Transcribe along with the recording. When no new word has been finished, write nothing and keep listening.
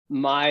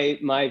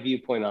My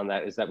viewpoint on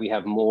that is that we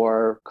have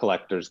more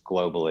collectors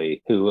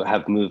globally who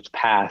have moved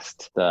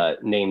past the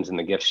names in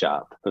the gift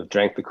shop, who've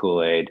drank the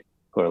Kool-Aid,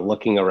 who are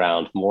looking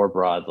around more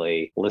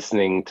broadly,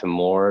 listening to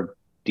more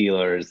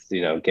dealers,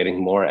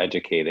 getting more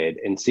educated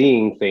and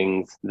seeing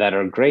things that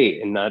are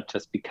great, and not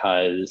just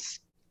because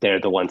they're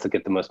the ones that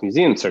get the most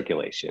museum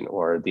circulation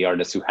or the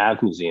artists who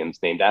have museums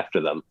named after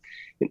them.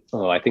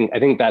 Oh, I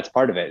think that's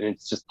part of it. And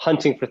it's just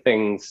hunting for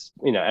things.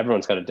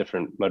 Everyone's got a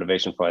different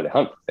motivation for why they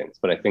hunt for things.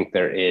 But I think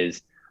there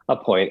is a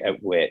point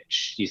at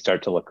which you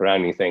start to look around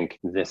and you think,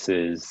 this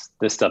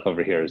stuff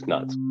over here is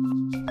nuts.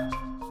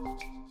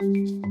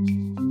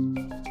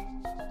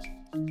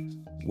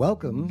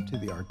 Welcome to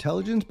the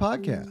Artelligence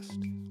Podcast.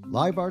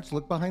 Live Art's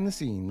look behind the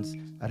scenes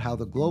at how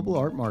the global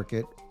art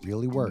market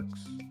really works.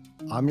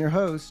 I'm your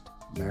host,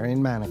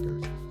 Marion Maneker.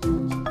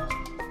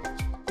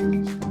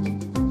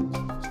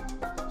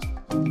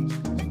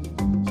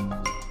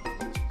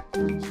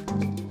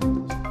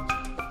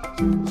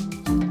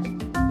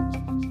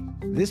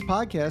 This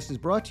podcast is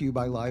brought to you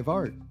by Live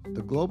Art,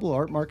 the global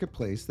art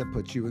marketplace that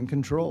puts you in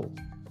control.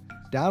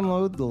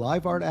 Download the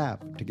Live Art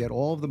app to get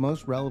all of the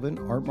most relevant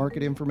art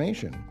market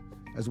information,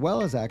 as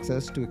well as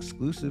access to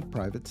exclusive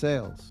private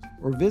sales.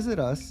 Or visit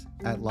us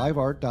at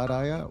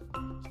liveart.io.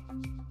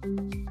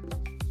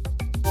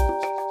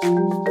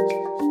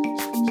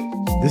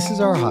 This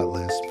is our hot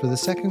list for the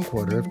second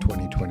quarter of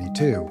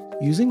 2022.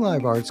 Using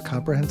Live Art's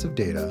comprehensive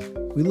data,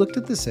 we looked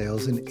at the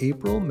sales in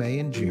April, May,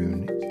 and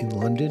June in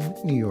London,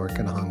 New York,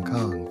 and Hong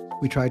Kong.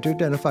 We tried to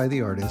identify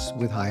the artists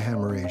with high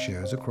hammer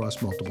ratios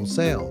across multiple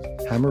sales.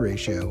 Hammer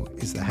ratio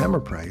is the hammer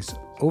price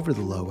over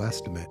the low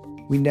estimate.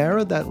 We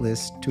narrowed that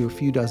list to a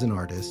few dozen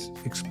artists,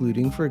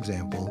 excluding, for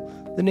example,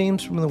 the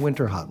names from the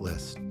winter hot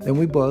list. Then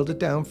we boiled it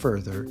down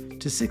further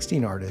to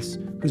 16 artists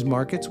whose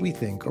markets we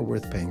think are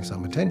worth paying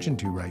some attention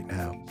to right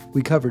now.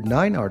 We covered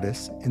 9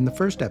 artists in the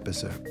first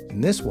episode.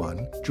 In this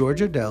one,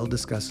 George Odell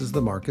discusses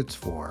the markets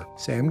for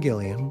Sam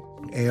Gilliam,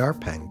 A.R.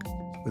 Penk,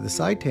 with a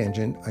side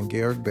tangent on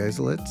Georg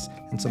Baselitz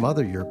and some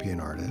other European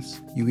artists,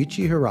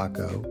 Yuichi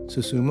Hirako,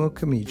 Susumu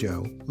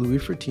Kamijo, Louis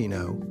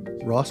Fratino,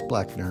 Ross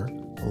Bleckner,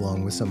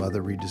 along with some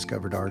other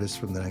rediscovered artists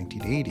from the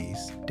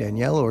 1980s,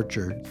 Danielle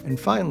Orchard, and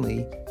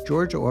finally,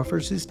 George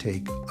offers his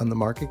take on the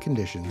market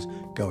conditions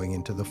going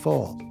into the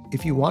fall.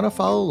 If you want to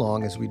follow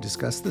along as we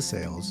discuss the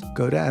sales,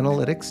 go to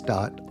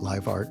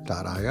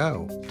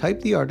analytics.liveart.io.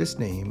 Type the artist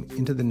name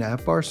into the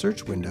navbar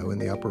search window in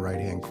the upper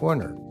right-hand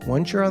corner.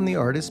 Once you're on the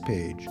artist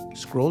page,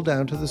 scroll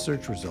down to the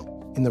search result.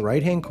 In the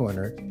right-hand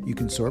corner, you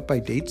can sort by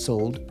date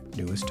sold,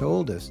 newest to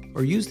oldest,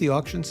 or use the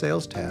auction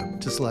sales tab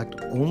to select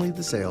only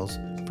the sales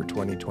for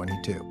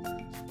 2022.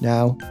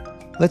 Now,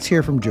 let's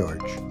hear from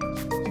George.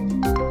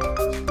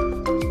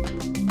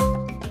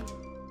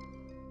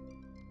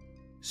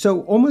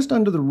 So almost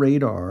under the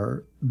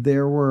radar,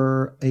 there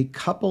were a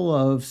couple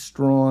of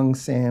strong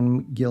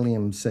Sam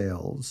Gilliam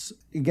sales.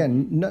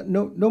 Again,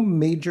 no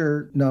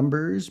major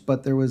numbers,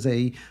 but there was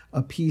a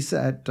piece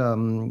at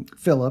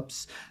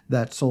Phillips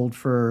that sold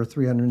for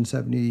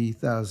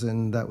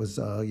 $370,000. That was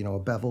a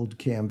beveled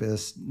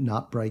canvas,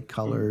 not bright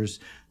colors.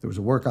 There was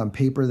a work on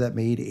paper that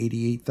made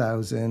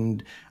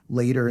 $88,000.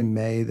 Later in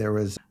May, there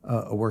was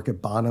a work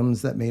at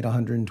Bonhams that made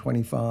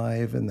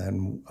 $125,000, and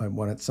then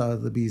one at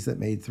Sotheby's that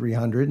made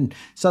 $300,000. And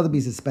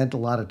Sotheby's has spent a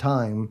lot of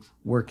time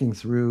working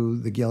through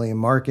the Gilliam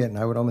market, and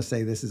I would almost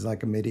say this is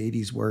like a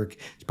mid-'80s work.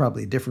 It's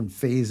probably a different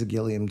phase of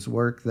Gilliam's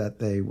work that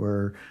they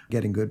were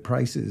getting good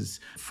prices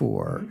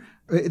for.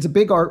 It's a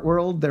big art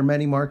world. There are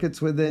many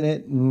markets within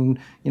it, and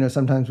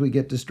sometimes we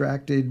get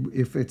distracted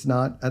if it's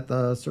not at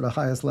the sort of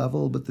highest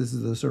level, but this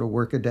is a sort of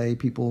work-a-day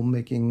people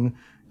making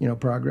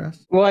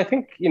progress. Well, I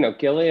think,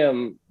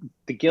 Gilliam,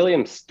 the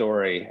Gilliam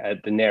story,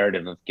 the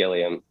narrative of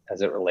Gilliam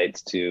as it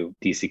relates to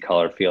DC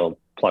Colorfield,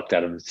 plucked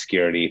out of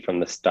obscurity from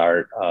the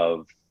start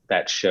of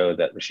that show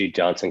that Rashid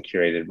Johnson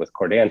curated with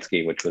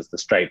Kordansky, which was the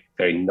striped,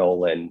 very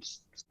Nolan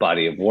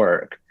body of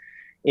work,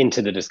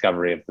 into the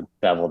discovery of the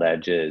beveled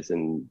edges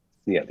and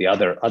the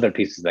other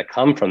pieces that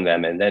come from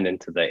them, and then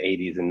into the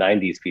 80s and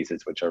 90s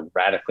pieces, which are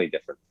radically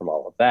different from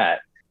all of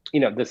that.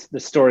 The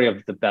story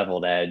of the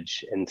beveled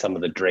edge and some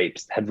of the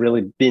drapes had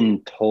really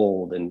been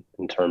told in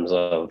terms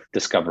of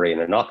discovery in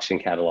an auction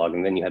catalog.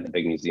 And then you had the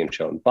big museum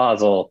show in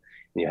Basel,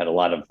 and you had a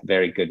lot of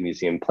very good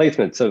museum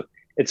placements. So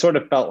it sort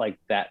of felt like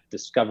that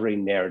discovery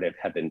narrative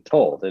had been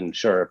told. And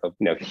sure, if a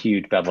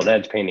huge beveled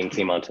edge painting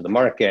came onto the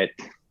market,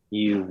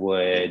 you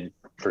would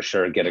for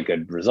sure get a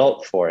good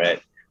result for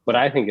it. What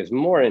I think is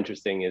more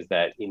interesting is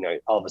that,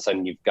 all of a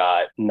sudden you've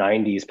got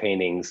 90s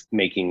paintings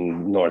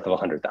making north of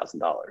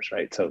 $100,000,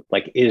 right? So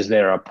is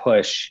there a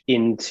push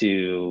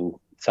into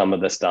some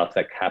of the stuff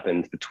that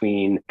happens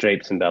between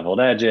drapes and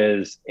beveled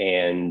edges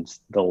and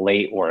the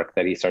late work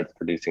that he starts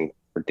producing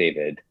for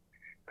David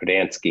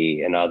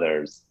Kordansky and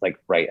others,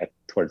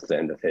 towards the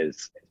end of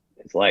his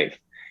life?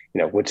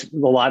 Which a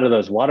lot of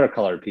those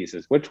watercolor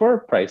pieces, which were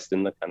priced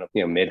in the kind of,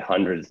 mid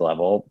hundreds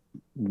level,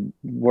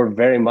 were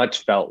very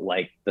much felt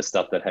like the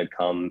stuff that had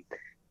come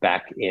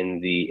back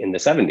in the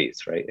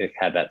 70s, right? It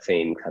had that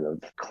same kind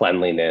of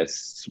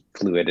cleanliness,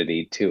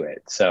 fluidity to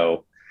it.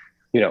 So,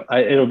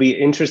 it'll be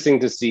interesting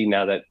to see,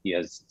 now that he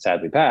has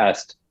sadly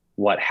passed,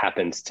 what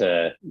happens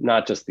to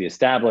not just the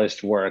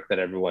established work that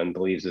everyone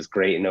believes is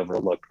great and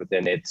overlooked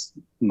within its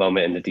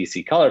moment in the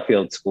DC color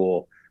field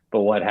school,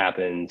 but what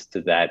happens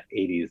to that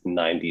 80s and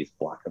 90s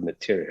block of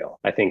material.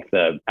 I think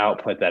the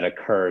output that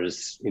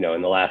occurs, in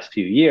the last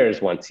few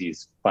years, once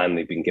he's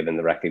finally been given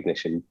the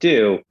recognition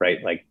due,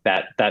 right? Like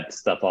that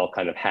stuff all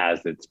kind of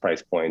has its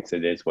price points.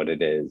 It is what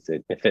it is.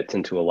 It fits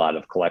into a lot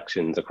of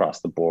collections across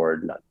the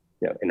board, not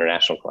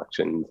international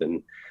collections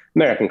and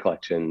American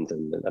collections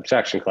and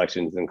abstraction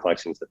collections and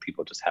collections that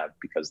people just have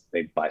because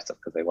they buy stuff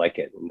because they like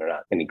it and they're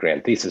not any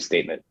grand thesis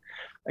statement.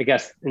 I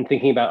guess in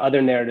thinking about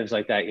other narratives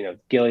like that,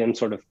 Gilliam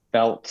sort of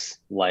felt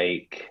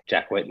like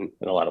Jack Whitten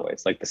in a lot of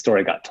ways. Like the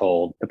story got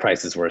told, the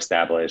prices were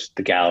established,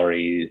 the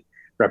gallery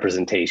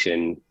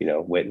representation,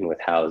 Whitten with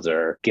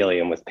Hauser,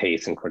 Gilliam with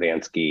Pace and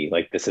Kordansky,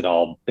 like this had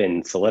all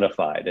been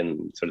solidified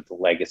and sort of the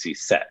legacy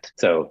set.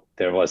 So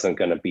there wasn't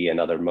going to be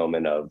another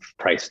moment of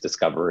price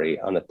discovery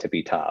on the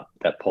tippy top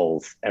that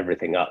pulls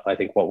everything up. I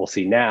think what we'll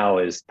see now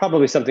is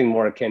probably something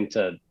more akin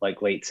to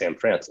like late Sam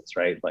Francis,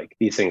 right? Like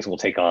these things will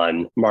take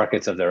on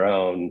markets of their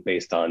own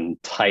based on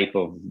type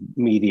of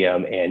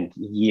medium and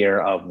year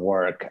of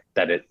work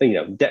that it,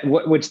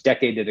 which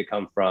decade did it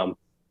come from?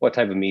 What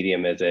type of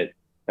medium is it?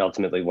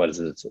 Ultimately, what is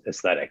its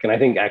aesthetic? And I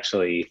think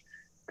actually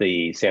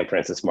the San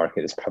Francisco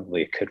market is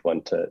probably a good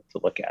one to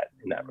look at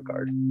in that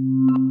regard.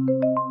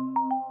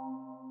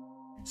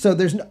 So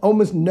there's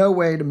almost no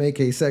way to make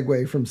a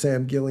segue from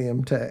Sam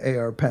Gilliam to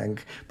A.R.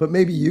 Penk, but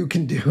maybe you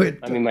can do it.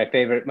 I mean, my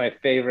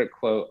favorite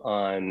quote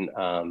on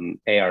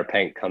A.R.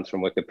 Penk comes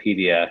from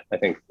Wikipedia. I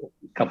think a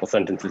couple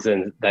sentences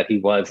in, that he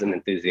was an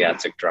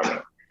enthusiastic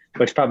drummer,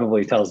 which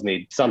probably tells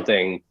me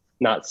something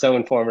not so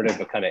informative,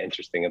 but kind of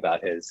interesting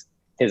about his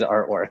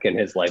artwork and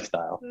his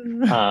lifestyle.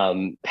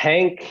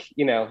 Penk,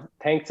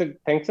 Penk's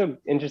an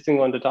interesting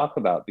one to talk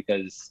about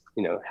because,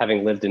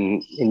 having lived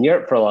in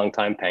Europe for a long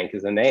time, Penk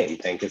is a name.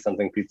 Penk is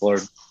something people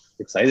are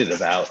excited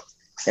about.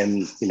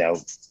 And,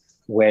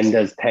 when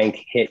does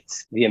Penk hit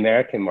the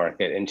American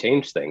market and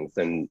change things?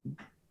 And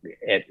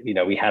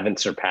we haven't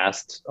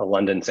surpassed a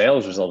London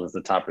sales result as the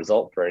top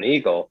result for an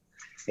Eagle,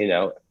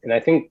 and I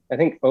think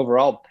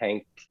overall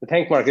the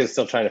Penk market is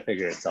still trying to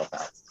figure itself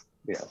out.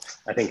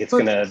 I think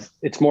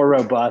it's more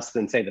robust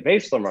than say the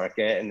Bachelor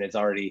market, and it's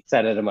already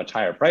set at a much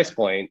higher price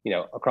point,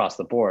 across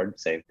the board,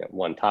 say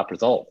one top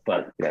result.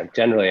 But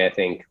generally, I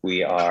think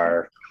we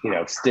are,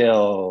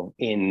 still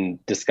in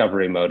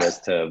discovery mode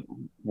as to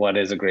what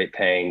is a great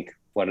Penk,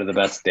 what are the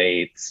best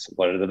dates,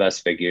 what are the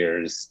best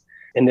figures,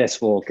 and this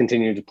will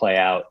continue to play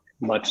out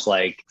much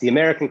like the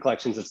American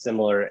collections of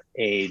similar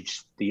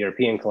age, the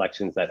European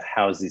collections that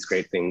house these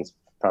great things.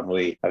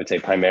 Probably, I would say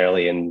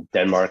primarily in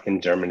Denmark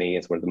and Germany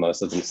is where the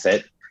most of them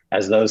sit.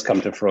 As those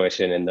come to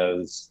fruition and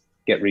those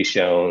get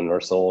reshown or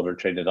sold or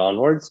traded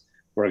onwards,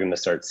 we're going to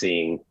start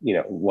seeing,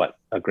 what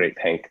a great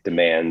Penk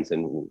demands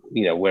and,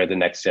 where the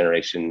next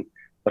generation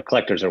of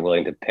collectors are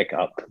willing to pick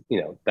up,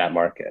 that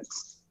market.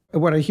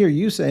 What I hear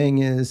you saying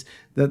is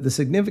that the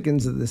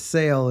significance of the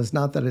sale is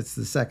not that it's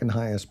the second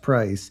highest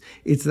price.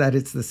 It's that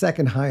it's the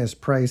second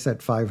highest price at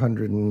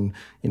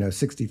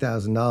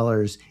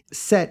 $560,000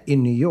 set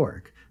in New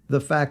York. The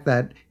fact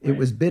that it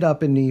was bid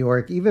up in New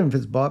York, even if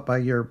it's bought by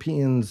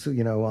Europeans,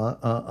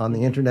 on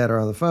the internet or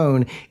on the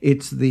phone,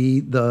 it's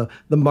the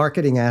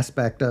marketing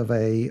aspect of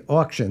a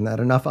auction that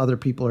enough other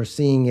people are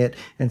seeing it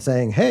and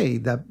saying, hey,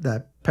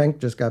 that Penk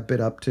just got bid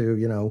up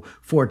to,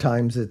 4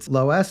 times its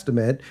low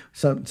estimate.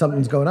 So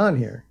something's going on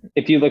here.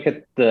 If you look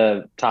at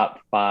the top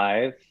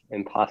 5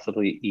 and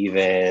possibly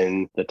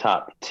even the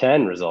top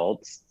 10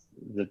 results,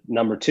 the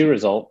number 2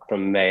 result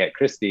from May at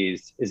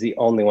Christie's is the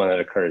only one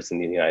that occurs in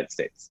the United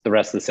States. The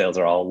rest of the sales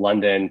are all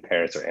London,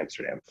 Paris, or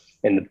Amsterdam,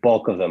 and the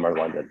bulk of them are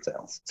London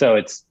sales. So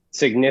it's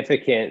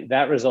significant.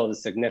 That result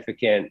is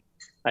significant,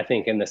 I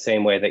think, in the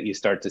same way that you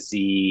start to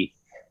see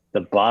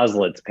the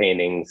Boslitz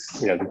paintings,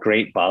 the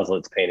great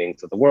Boslitz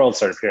paintings of the world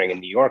start appearing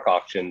in New York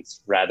auctions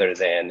rather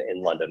than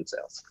in London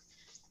sales.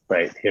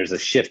 Right. Here's a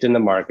shift in the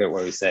market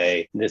where we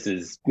say this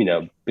is,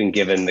 been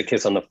given the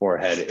kiss on the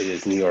forehead. It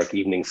is New York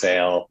evening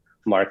sale,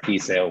 marquee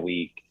sale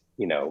week,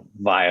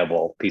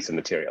 viable piece of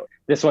material.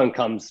 This one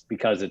comes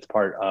because it's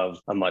part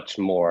of a much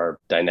more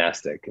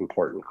dynastic,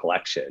 important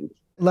collection.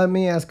 Let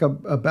me ask a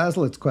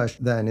Baslitz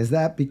question then. Is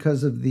that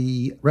because of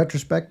the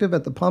retrospective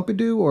at the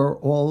Pompidou or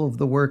all of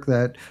the work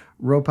that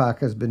Ropak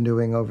has been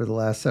doing over the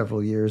last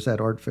several years at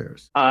art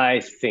fairs?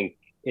 I think,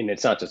 and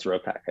it's not just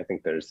Ropak, I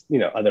think there's,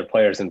 other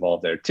players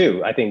involved there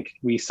too. I think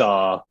we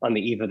saw on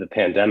the eve of the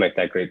pandemic,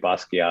 that great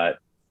Basquiat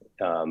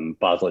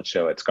Boslitz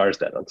show at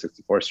Scarsdale on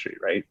 64th Street,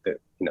 right?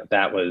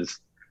 That was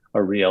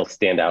a real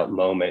standout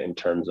moment in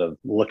terms of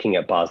looking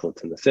at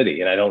Boslitz in the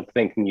city. And I don't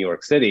think New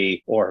York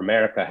City or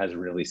America has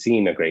really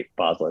seen a great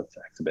Boslitz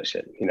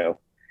exhibition.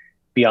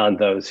 beyond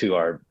those who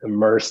are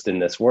immersed in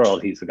this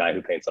world, he's the guy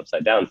who paints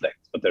upside down things.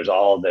 But there's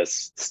all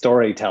this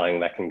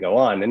storytelling that can go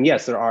on. And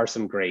yes, there are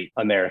some great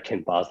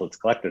American Boslitz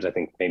collectors. I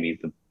think maybe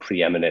the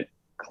preeminent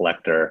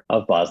collector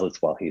of Boslitz,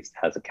 while he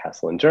has a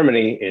castle in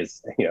Germany,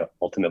 is,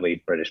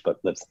 ultimately British,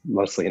 but lives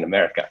mostly in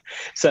America.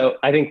 So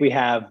I think we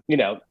have,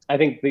 I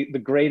think the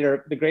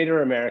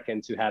greater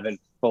Americans who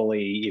haven't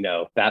fully,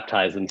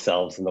 baptized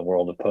themselves in the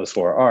world of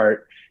post-war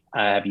art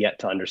have yet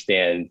to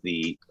understand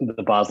the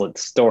Boslitz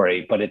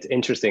story. But it's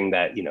interesting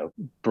that,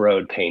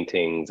 Broad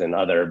paintings and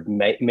other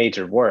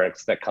major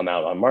works that come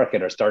out on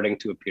market are starting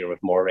to appear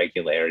with more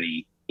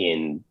regularity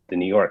in the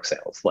New York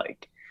sales,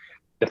 like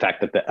the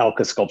fact that the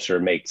Elka sculpture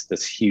makes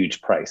this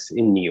huge price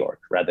in New York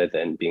rather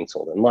than being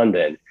sold in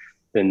London,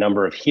 the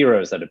number of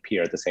heroes that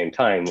appear at the same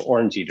time,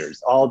 Orange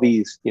Eaters, all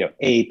these,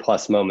 A+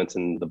 moments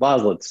in the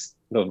Boslitz,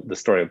 the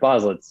story of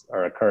Boslitz,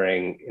 are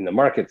occurring in the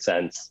market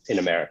sense in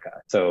America.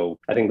 So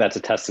I think that's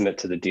a testament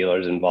to the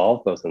dealers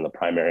involved, both in the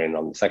primary and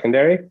on the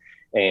secondary.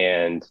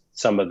 And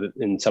some of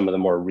the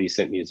more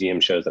recent museum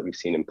shows that we've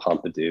seen in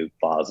Pompidou,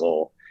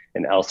 Basel,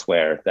 and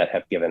elsewhere that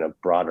have given a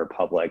broader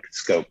public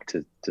scope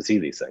to see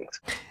these things.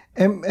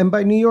 And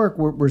by New York,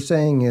 what we're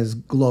saying is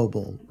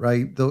global,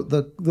 right?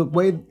 The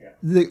way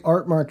the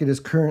art market is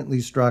currently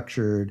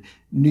structured,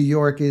 New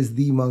York is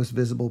the most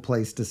visible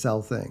place to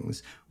sell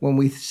things. When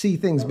we see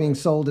things being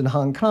sold in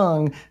Hong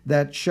Kong,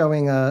 that's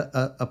showing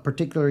a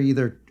particular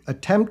either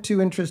attempt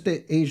to interest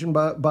Asian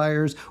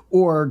buyers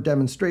or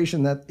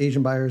demonstration that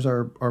Asian buyers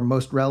are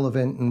most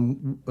relevant,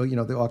 and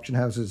the auction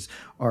houses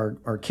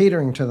are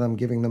catering to them,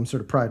 giving them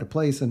sort of pride of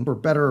place. And for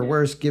better or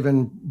worse,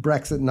 given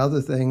Brexit and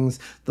other things,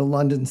 the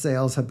London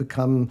sales have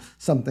become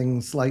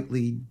something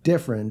slightly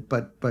different.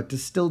 But to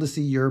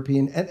see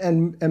European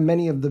and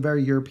many of the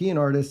very European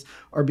artists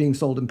are being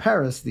sold in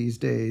Paris these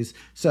days.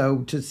 So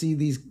to see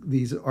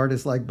these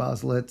artists like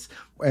Boslitz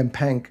and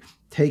Penck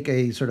take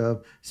a sort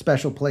of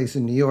special place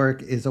in New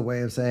York is a way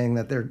of saying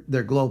that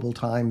their global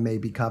time may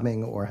be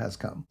coming or has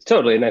come.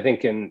 Totally. And I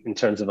think in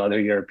terms of other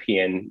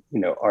European,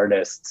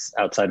 artists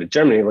outside of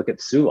Germany, look at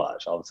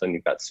Soulage. All of a sudden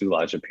you've got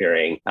Soulage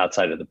appearing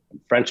outside of the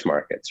French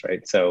markets,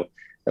 right? So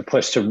the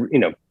push to,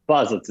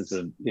 Boslitz is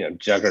a,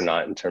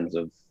 juggernaut in terms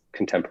of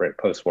contemporary,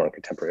 post-war and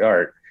contemporary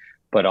art,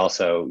 but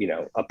also,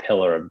 a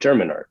pillar of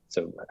German art.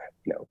 So,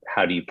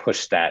 how do you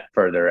push that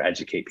further,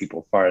 educate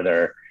people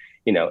farther,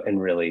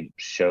 and really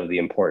show the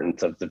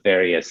importance of the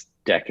various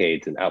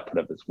decades and output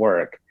of his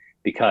work?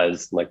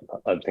 Because, like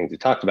other things we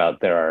talked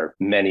about, there are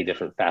many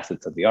different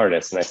facets of the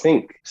artist. And I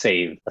think,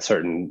 save a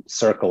certain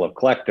circle of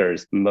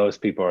collectors,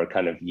 most people are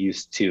kind of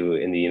used to,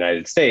 in the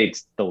United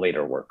States, the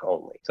later work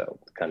only. So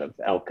kind of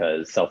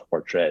Elka's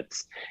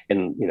self-portraits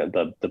and,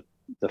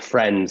 the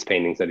Friends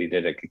paintings that he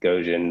did at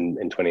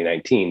Gagosian in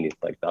 2019,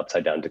 like the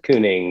Upside Down de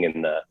Kooning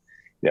and the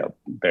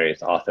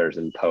various authors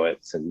and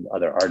poets and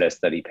other artists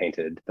that he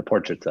painted the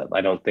portraits of.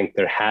 I don't think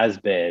there has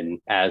been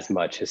as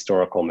much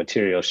historical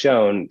material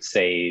shown,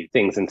 say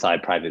things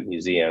inside private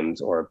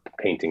museums or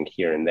painting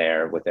here and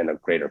there within a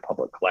greater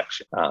public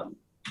collection.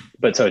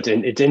 But so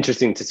it's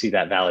interesting to see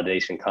that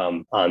validation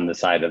come on the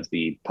side of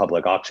the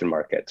public auction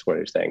markets, where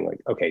you're saying like,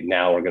 okay,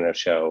 now we're going to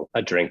show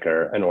a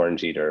drinker, an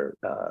orange eater,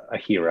 a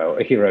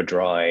hero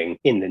drawing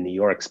in the New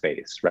York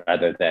space,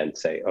 rather than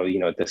say, oh,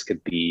 this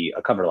could be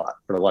a cover lot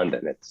for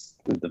London. It's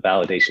the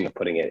validation of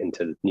putting it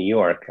into New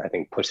York, I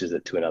think, pushes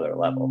it to another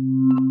level.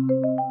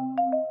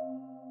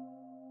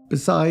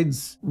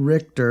 Besides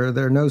Richter,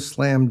 there are no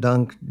slam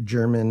dunk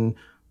German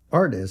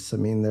artists. I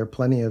mean, there are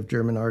plenty of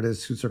German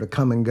artists who sort of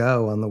come and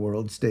go on the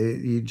world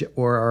stage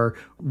or are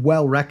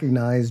well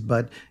recognized,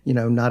 but,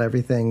 not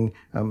everything.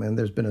 And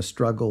there's been a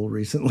struggle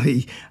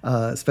recently,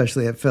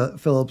 especially at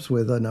Phillips,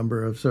 with a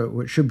number of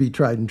what should be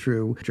tried and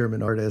true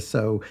German artists.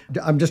 So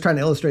I'm just trying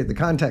to illustrate the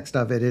context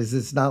of it.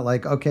 It's not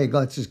like, okay,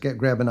 let's just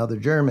grab another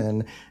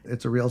German.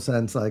 It's a real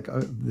sense like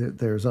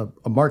there's a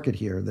market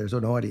here. There's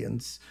an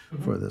audience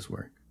for this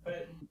work.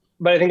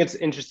 But I think it's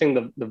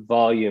interesting, the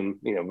volume,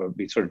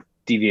 we sort of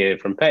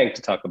deviated from Penck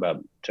to talk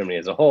about Germany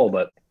as a whole,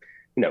 but,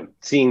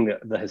 seeing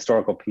the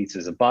historical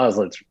pieces of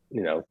Boslitz,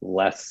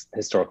 less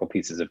historical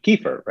pieces of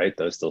Kiefer, right?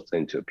 Those still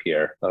seem to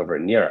appear over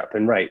in Europe.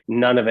 And right,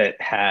 none of it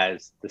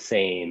has the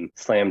same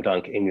slam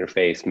dunk in your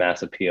face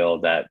mass appeal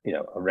that,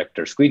 a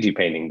Richter squeegee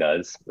painting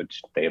does,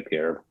 which they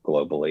appear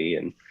globally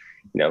and,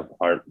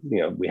 aren't,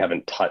 we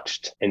haven't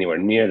touched anywhere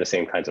near the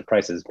same kinds of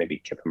prices.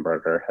 Maybe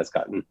Kippenberger has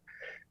gotten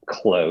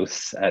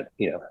close at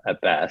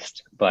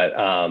best, but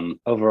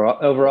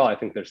overall I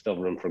think there's still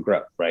room for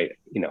growth, right?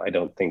 I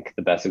don't think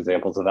the best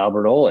examples of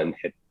Albert Oehlen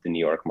hit the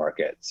New York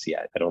markets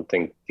yet. I don't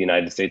think the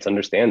United States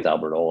understands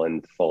Albert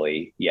Oehlen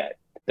fully yet.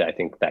 I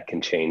think that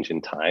can change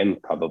in time,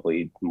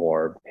 probably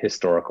more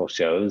historical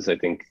shows. I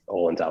think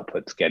Oehlen's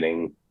output's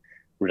getting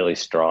really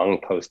strong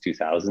post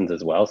 2000s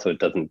as well, so it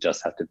doesn't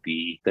just have to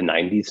be the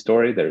 90s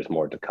story. There's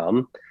more to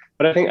come.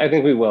 But I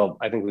think we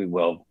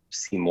will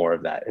see more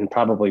of that, and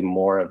probably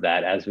more of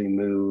that as we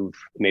move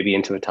maybe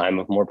into a time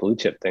of more blue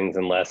chip things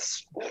and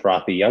less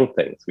frothy young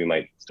things. We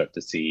might start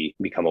to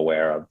become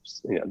aware of,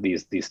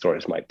 these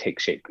stories might take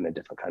shape in a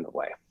different kind of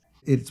way.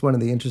 It's one of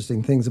the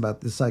interesting things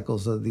about the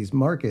cycles of these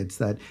markets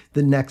that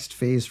the next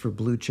phase for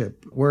blue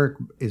chip work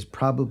is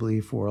probably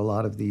for a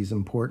lot of these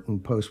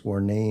important post-war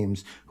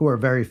names who are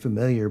very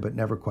familiar but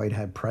never quite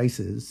had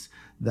prices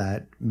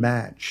that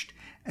matched.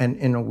 And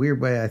in a weird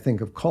way, I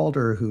think of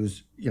Calder,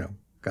 who's,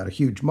 got a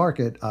huge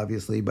market,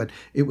 obviously, but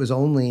it was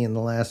only in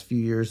the last few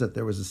years that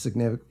there was a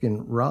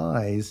significant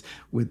rise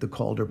with the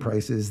Calder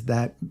prices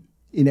that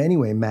in any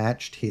way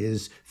matched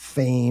his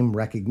fame,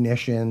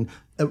 recognition,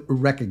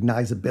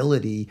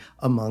 recognizability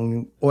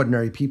among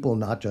ordinary people,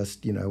 not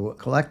just,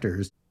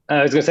 collectors.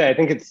 I was going to say, I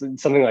think it's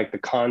something like the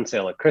Con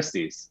sale at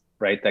Christie's,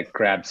 right? That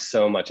grabs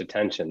so much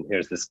attention.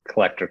 Here's this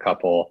collector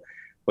couple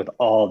with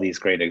all these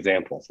great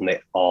examples, and they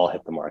all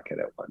hit the market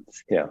at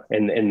once.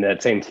 And in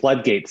that same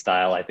floodgate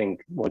style, I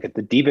think look at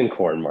the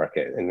Diebenkorn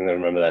market, and I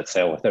remember that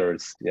sale where there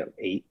was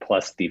 8+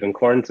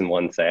 Diebenkorns in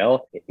one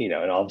sale.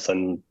 And all of a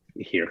sudden,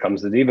 here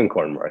comes the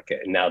Diebenkorn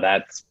market, and now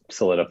that's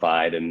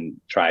solidified and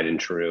tried and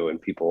true,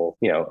 and people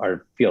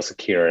feel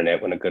secure in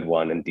it when a good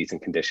one in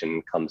decent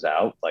condition comes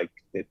out. Like,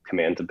 it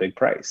commands a big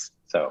price.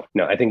 So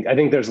I think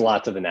there's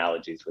lots of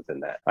analogies within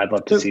that. I'd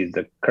love to see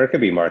the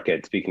Kirkby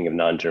market, speaking of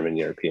non-German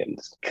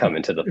Europeans, come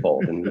into the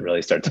fold and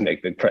really start to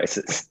make big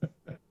prices.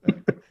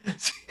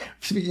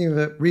 Speaking of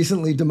the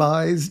recently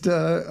demised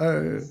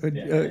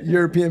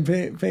European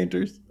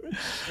painters.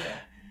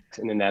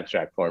 In an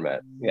abstract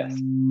format, yes.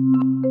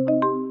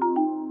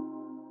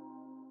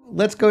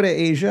 Let's go to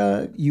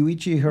Asia.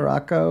 Yuichi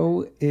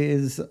Hirako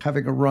is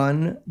having a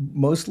run,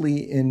 mostly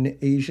in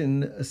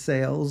Asian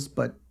sales,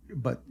 but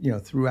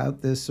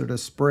throughout this sort of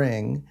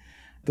spring.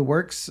 The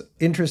work's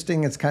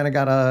interesting. It's kind of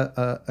got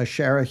a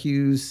Shara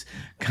Hughes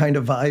kind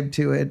of vibe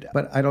to it,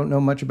 but I don't know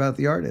much about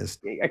the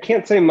artist. I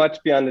can't say much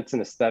beyond it's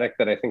an aesthetic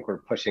that I think we're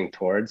pushing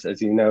towards.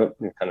 As you know,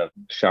 kind of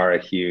Shara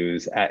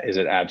Hughes, is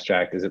it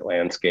abstract? Is it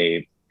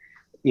landscape?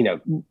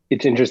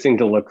 It's interesting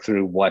to look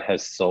through what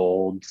has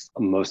sold.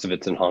 Most of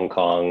it's in Hong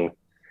Kong.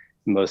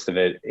 Most of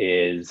it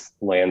is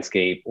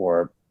landscape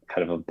or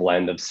kind of a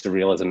blend of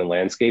surrealism and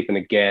landscape. And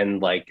again,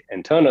 like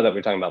Antono that we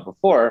were talking about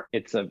before,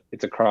 it's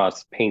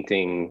across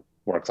painting,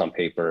 works on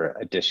paper,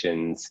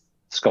 editions,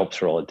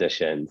 sculptural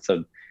editions.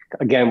 So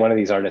again, one of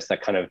these artists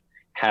that kind of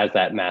has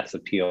that mass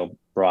appeal,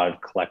 broad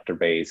collector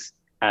base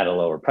at a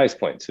lower price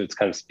point. So it's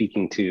kind of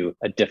speaking to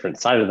a different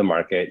side of the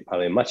market,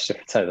 probably a much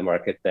different side of the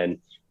market than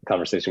the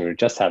conversation we were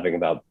just having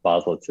about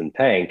Boslitz and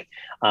Pank.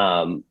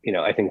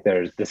 I think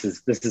this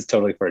is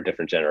totally for a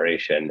different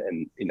generation.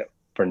 And,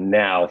 for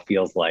now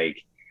feels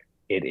like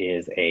it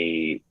is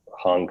a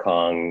Hong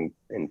Kong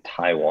and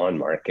Taiwan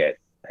market,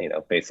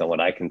 based on what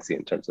I can see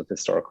in terms of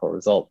historical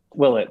result.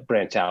 Will it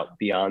branch out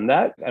beyond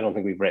that? I don't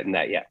think we've written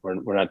that yet.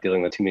 We're not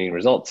dealing with too many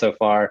results so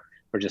far.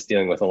 We're just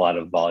dealing with a lot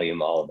of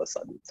volume all of a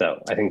sudden.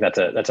 So I think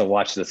that's a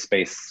watch the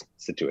space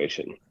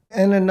situation.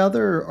 And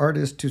another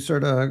artist who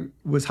sort of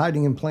was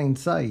hiding in plain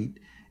sight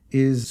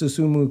is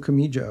Susumu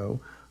Kamijo,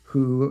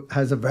 who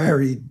has a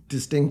very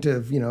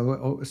distinctive,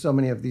 so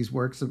many of these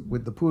works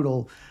with the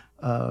poodle,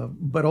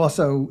 but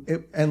also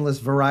endless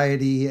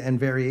variety and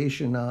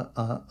variation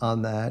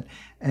on that.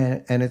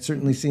 And it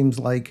certainly seems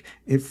like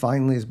it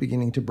finally is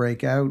beginning to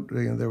break out.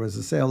 There was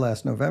a sale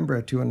last November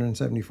at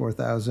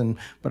 $274,000,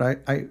 but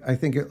I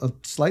think it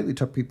slightly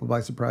took people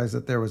by surprise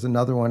that there was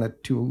another one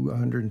at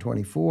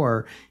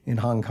 $224 in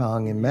Hong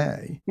Kong in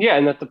May. Yeah,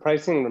 and that the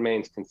pricing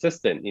remains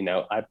consistent.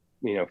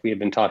 If we had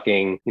been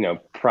talking,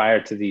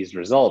 prior to these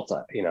results,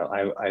 I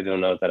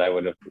don't know that I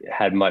would have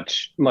had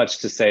much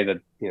to say that,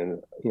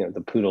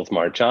 the poodles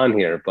march on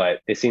here,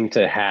 but they seem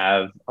to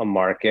have a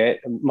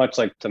market, much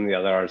like some of the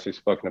other artists we've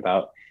spoken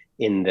about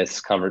in this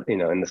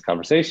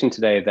conversation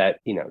today, that,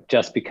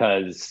 just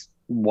because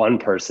one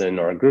person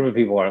or a group of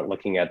people aren't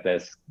looking at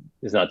this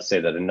is not to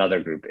say that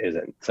another group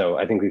isn't. So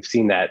I think we've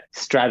seen that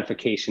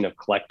stratification of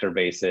collector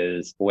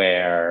bases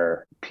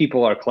where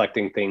people are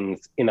collecting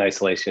things in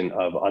isolation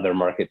of other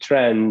market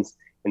trends,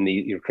 and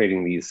you're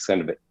creating these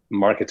kind of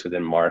markets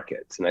within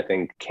markets. And I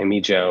think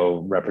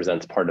Kamijo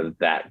represents part of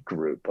that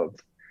group of,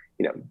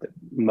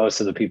 most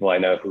of the people I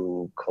know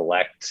who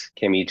collect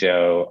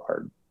Kamijo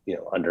are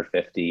under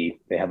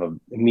 50. They have an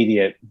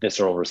immediate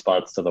visceral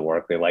response to the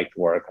work. They like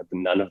the work.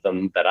 None of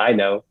them that I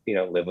know,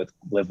 live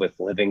with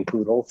living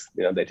poodles.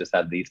 They just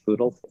have these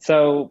poodles.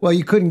 So, well,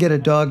 you couldn't get a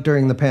dog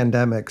during the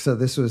pandemic, so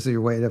this was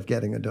your way of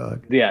getting a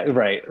dog. Yeah,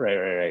 right.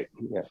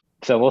 Yeah.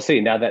 So we'll see.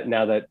 Now that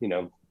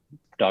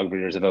dog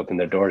breeders have opened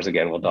their doors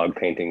again, will dog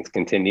paintings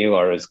continue,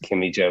 or is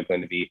Kamijo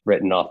going to be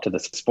written off to the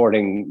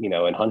sporting,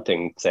 and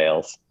hunting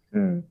sales?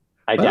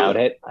 I doubt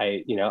it.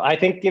 I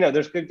think,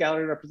 there's good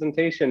gallery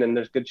representation, and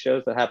there's good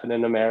shows that happen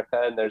in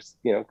America, and there's,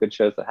 good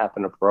shows that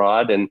happen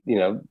abroad, and,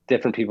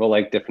 different people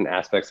like different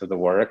aspects of the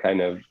work. I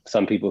know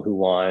some people who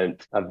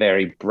want a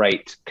very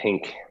bright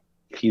pink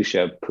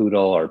fuchsia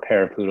poodle or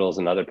pair of poodles,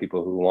 and other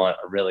people who want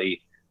a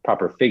really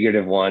proper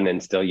figurative one,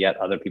 and still yet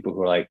other people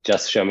who are like,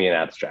 just show me an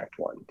abstract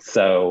one.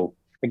 So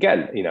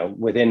again,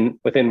 within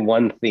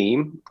one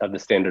theme of the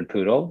standard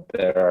poodle,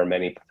 there are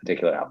many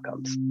particular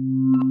outcomes.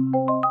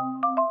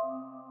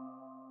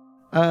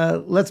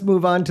 Let's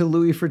move on to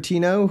Louis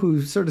Fertino,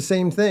 who's sort of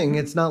same thing.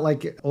 It's not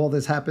like all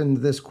this happened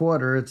this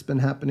quarter. It's been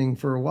happening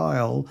for a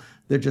while.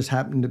 There just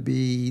happened to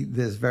be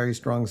this very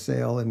strong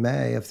sale in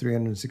May of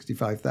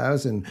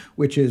 365,000,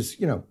 which is,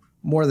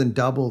 more than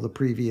double the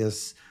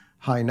previous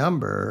high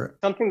number.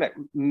 Something that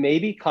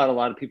maybe caught a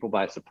lot of people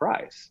by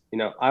surprise.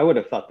 I would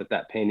have thought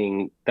that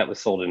painting that was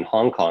sold in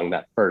Hong Kong,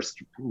 that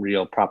first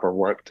real proper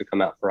work to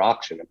come out for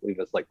auction, I believe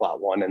it was like lot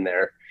one in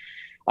their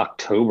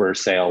October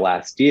sale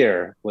last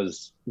year,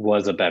 was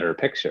a better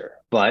picture.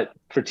 But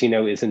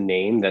Fertino is a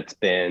name that's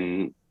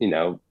been,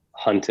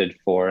 hunted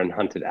for and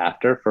hunted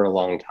after for a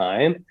long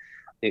time.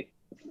 It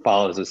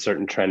follows a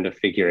certain trend of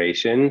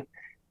figuration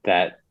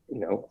that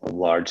a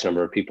large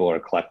number of people are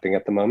collecting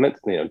at the moment.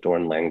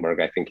 Dorn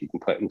Langberg, I think you can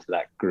put into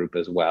that group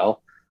as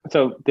well.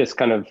 So this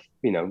kind of,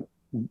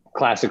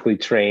 classically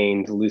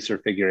trained, looser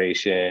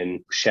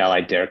figuration, shall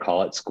I dare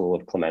call it, school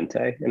of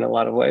Clemente in a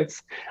lot of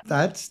ways.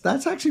 That's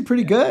actually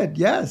pretty good.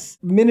 Yes.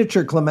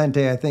 Miniature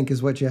Clemente, I think,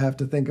 is what you have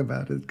to think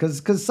about it,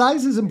 because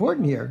size is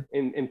important here.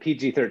 In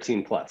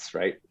PG-13 plus,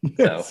 right?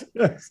 Yes, so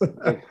yes.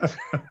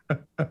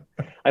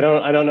 I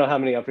don't know how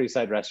many Upper East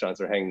Side restaurants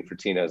are hanging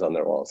Fertinos on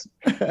their walls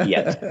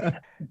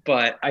yet.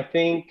 But I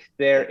think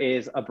there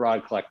is a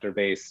broad collector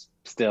base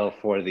still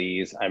for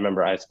these. I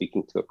remember I was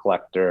speaking to a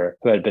collector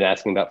who had been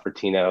asking about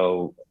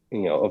Fertino,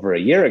 over a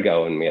year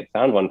ago, and we had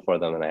found one for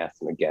them. And I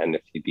asked him again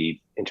if he'd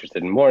be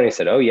interested in more. And he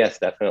said, "Oh yes,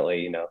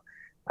 definitely.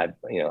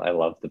 I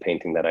love the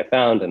painting that I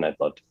found, and I'd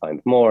love to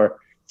find more."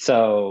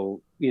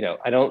 So,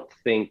 I don't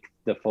think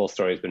the full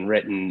story has been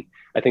written.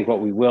 I think what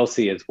we will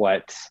see is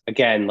what,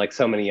 again, like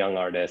so many young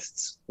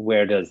artists,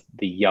 where does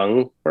the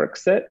young work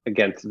sit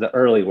against the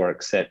early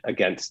work sit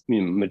against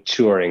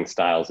maturing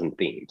styles and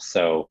themes?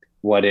 So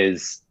what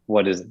is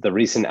the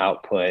recent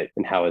output,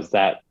 and how is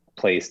that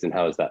placed, and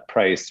how is that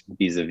priced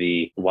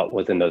vis-a-vis what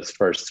was in those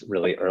first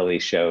really early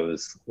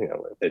shows?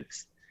 If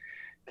it's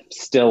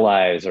still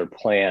lives or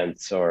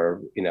plants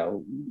or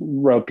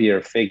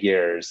ropier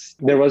figures.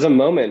 There was a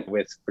moment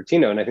with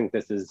Fertino, and I think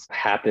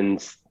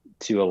happens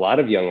to a lot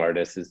of young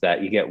artists, is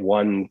that you get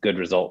one good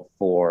result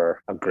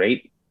for a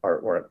great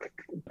artwork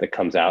that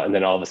comes out, and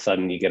then all of a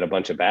sudden you get a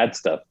bunch of bad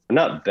stuff.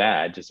 Not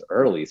bad, just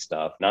early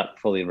stuff, not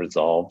fully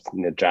resolved.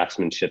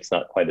 Draftsmanship's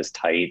not quite as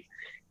tight.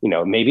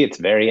 Maybe it's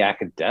very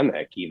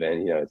academic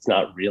even. It's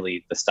not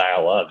really the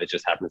style of, it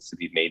just happens to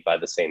be made by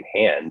the same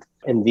hand.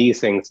 And these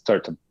things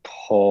start to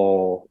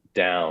pull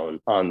down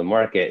on the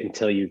market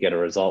until you get a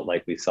result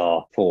like we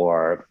saw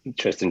for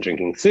Tristan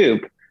Drinking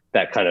Soup,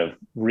 that kind of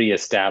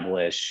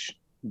reestablish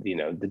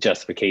the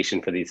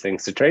justification for these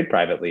things to trade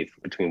privately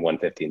between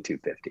 150 and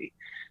 250.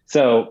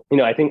 So,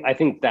 I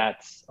think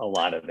that's a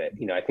lot of it.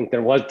 I think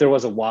there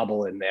was a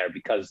wobble in there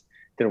because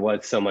there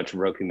was so much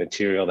Roku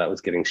material that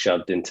was getting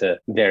shoved into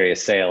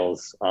various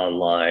sales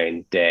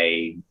online,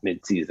 day,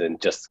 mid-season,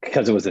 just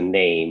because it was a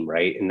name,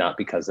 right? And not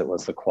because it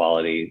was the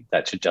quality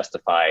that should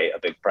justify a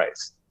big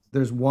price.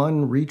 There's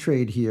one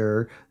retrade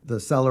here. The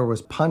seller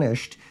was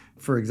punished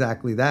for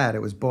exactly that. It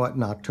was bought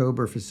in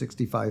October for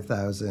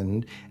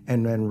 $65,000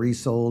 and then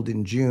resold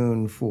in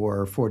June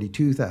for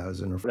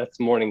 $42,000.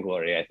 That's Morning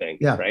Glory, I think.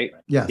 Yeah. Right?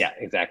 Yes. Yeah,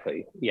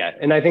 exactly. Yeah.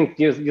 And I think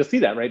you'll see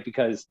that, right?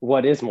 Because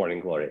what is Morning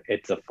Glory?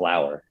 It's a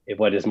flower.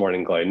 What is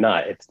Morning Glory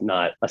not? It's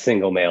not a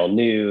single male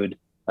nude,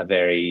 a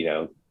very,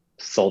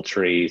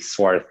 sultry,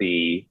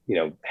 swarthy,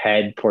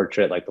 head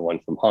portrait like the one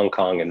from Hong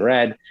Kong in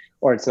red,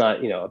 or it's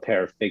not, a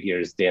pair of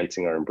figures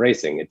dancing or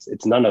embracing.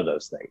 It's none of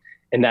those things.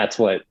 And that's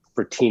what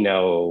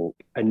Fertino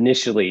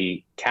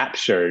initially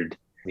captured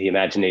the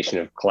imagination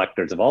of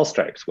collectors of all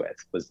stripes with,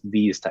 was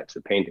these types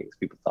of paintings.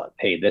 People thought,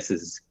 hey, this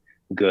is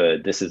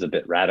good. This is a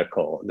bit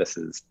radical. This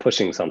is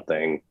pushing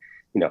something.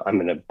 I'm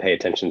going to pay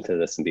attention to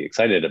this and be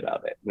excited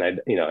about it.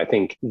 And I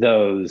think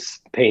those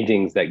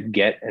paintings that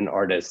get an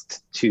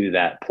artist to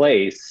that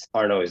place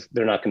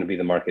they're not going to be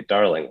the market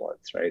darling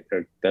ones, right?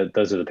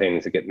 Those are the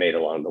paintings that get made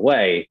along the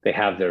way. They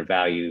have their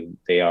value.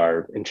 They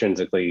are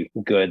intrinsically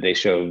good. They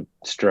show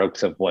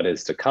strokes of what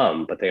is to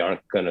come, but they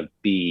aren't going to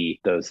be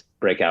those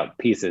breakout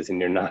pieces. And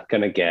you're not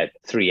going to get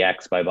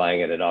 3x by buying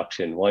it at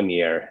auction one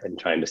year and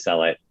trying to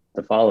sell it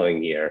the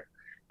following year.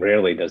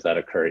 Rarely does that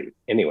occur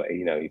anyway.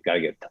 You've got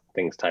to give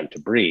things time to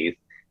breathe.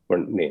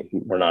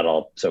 We're not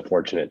all so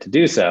fortunate to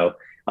do so.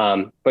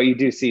 But you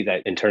do see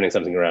that in turning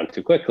something around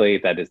too quickly,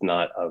 that is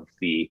not of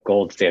the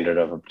gold standard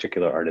of a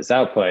particular artist's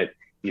output,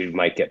 you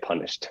might get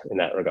punished in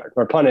that regard,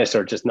 or punished,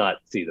 or just not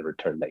see the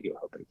return that you were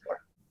hoping for.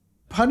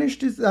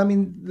 Punished is,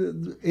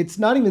 it's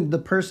not even the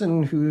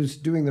person who's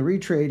doing the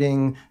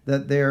retrading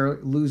that they're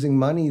losing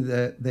money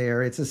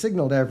there. It's a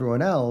signal to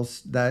everyone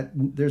else that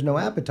there's no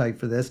appetite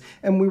for this.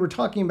 And we were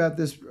talking about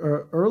this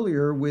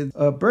earlier with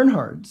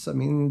Bernhard's.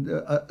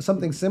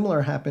 Something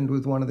similar happened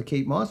with one of the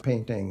Kate Moss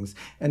paintings.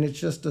 And it's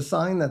just a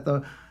sign that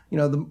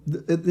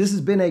this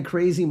has been a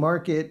crazy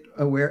market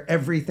where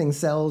everything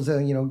sells.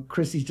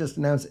 Christie's just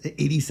announced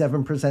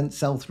 87%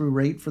 sell-through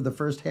rate for the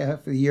first half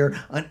of the year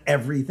on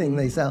everything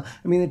they sell.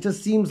 It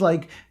just seems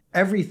like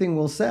everything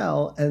will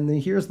sell. And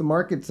then here's the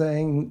market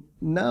saying,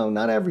 no,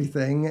 not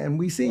everything, and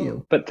we see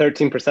you. But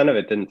 13% of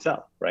it didn't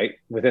sell, right?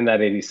 Within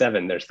that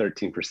 87, there's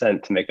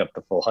 13% to make up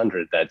the full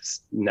 100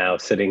 that's now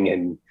sitting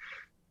in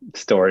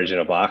storage in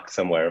a box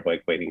somewhere,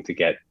 like waiting to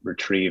get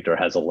retrieved, or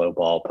has a low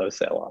ball post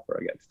sale offer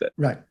against it.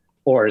 Right.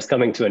 Or is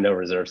coming to a no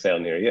reserve sale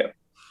near you.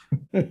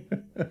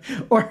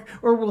 or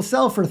will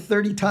sell for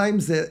 30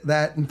 times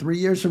that in 3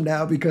 years from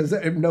now because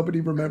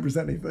nobody remembers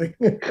anything.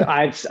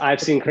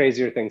 I've seen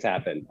crazier things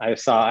happen. I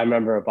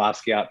remember a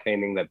Basquiat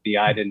painting that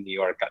BI'd in New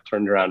York got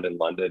turned around in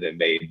London and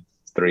made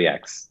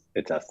 3x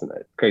its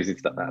estimate. Crazy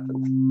stuff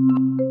happens.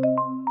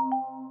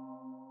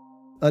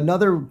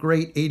 Another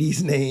great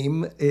 80s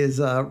name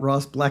is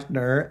Ross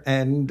Bleckner,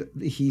 and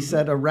he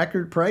set a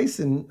record price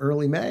in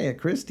early May at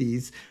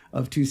Christie's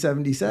of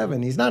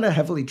 $277. He's not a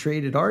heavily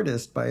traded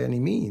artist by any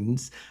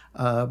means,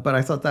 but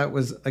I thought that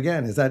was,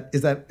 again, is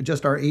that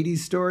just our 80s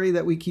story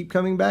that we keep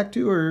coming back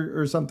to,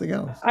 or something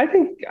else? I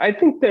think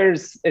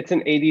it's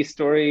an 80s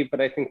story,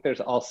 but I think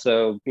there's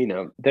also,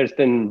 there's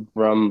been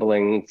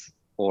rumblings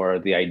or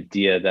the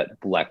idea that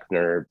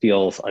Bleckner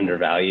feels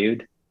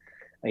undervalued,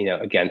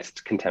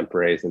 against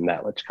contemporaries, and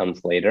that which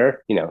comes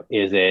later.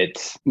 Is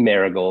it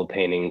Marigold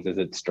paintings? Is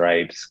it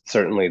stripes?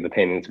 Certainly the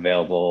paintings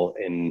available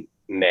in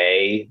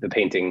May, the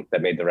painting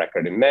that made the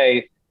record in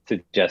May,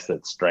 suggests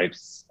that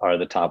stripes are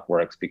the top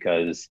works,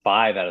 because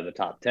 5 out of the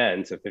top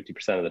 10, so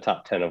 50% of the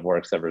top 10 of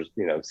works ever,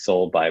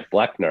 sold by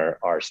Bleckner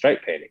are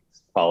stripe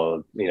paintings,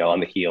 followed, on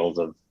the heels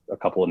of a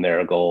couple of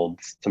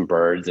Marigolds, some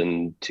birds,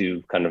 and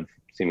 2 kind of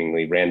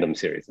seemingly random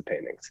series of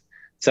paintings.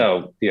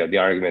 So, the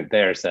argument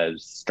there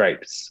says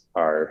stripes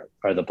are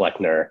the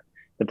Bleckner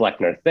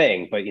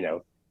thing, but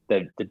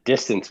the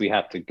distance we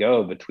have to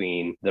go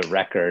between the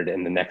record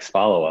and the next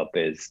follow-up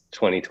is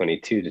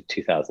 2022 to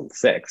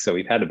 2006. So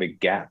we've had a big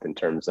gap in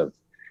terms of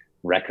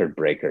record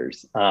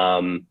breakers.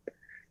 But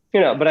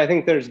I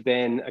think there's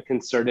been a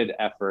concerted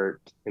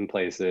effort in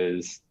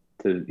places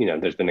to,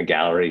 there's been a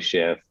gallery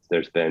shift,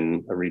 there's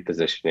been a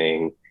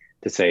repositioning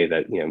to say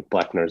that,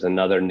 Bleckner is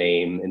another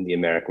name in the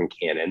American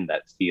canon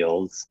that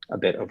feels a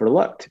bit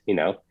overlooked,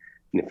 And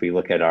if we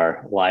look at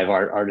our live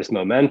art artist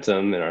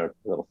momentum in our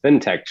little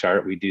FinTech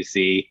chart, we do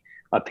see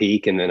a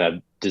peak and then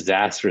a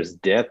disastrous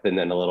dip and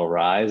then a little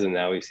rise. And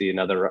now we see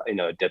another,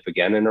 a dip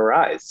again and a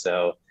rise.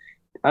 So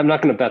I'm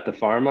not going to bet the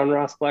farm on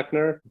Ross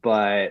Bleckner,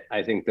 but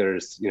I think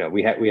there's,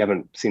 we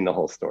haven't seen the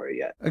whole story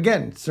yet.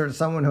 Again, sort of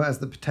someone who has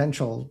the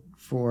potential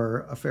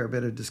for a fair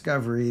bit of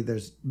discovery.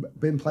 There's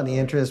been plenty of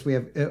interest. We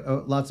have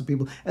lots of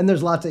people, and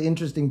there's lots of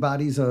interesting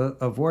bodies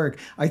of work.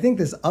 I think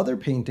this other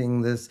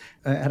painting, this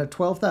had a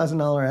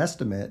 $12,000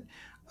 estimate.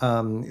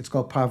 It's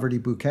called Poverty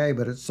Bouquet,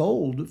 but it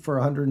sold for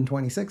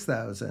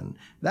 $126,000.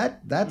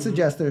 That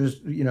suggests there's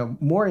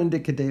more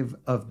indicative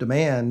of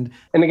demand.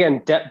 And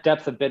again,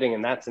 depth of bidding,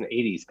 and that's an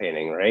 80s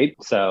painting, right?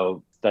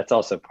 So that's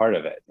also part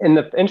of it. And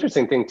the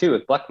interesting thing too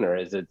with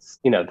Bleckner is it's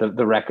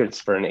the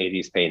records for an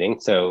 80s painting.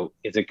 So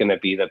is it going to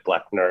be that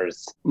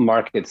Bleckner's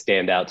market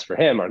standouts for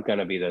him are going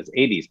to be those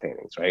 80s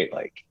paintings, right?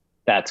 Like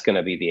that's going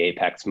to be the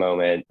apex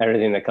moment.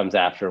 Everything that comes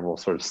after will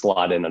sort of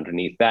slot in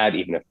underneath that,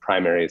 even if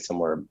primary is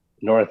somewhere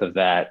north of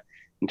that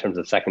in terms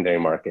of secondary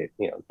market,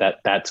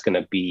 that's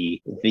going to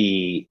be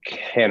the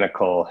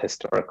canonical,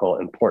 historical,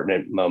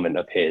 important moment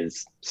of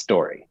his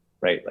story,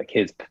 right? Like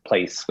his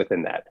place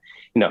within that.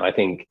 I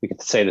think we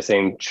could say the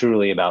same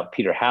truly about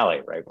Peter Halley,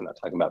 right? We're not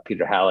talking about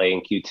Peter Halley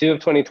in Q2 of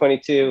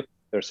 2022.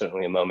 There's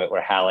certainly a moment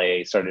where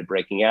Halley started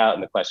breaking out,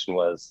 and the question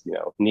was,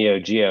 Neo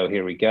Geo,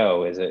 here we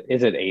go. Is it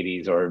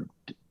 80s, or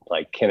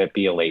like, can it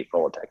be a late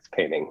Rolodex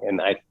painting?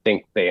 And I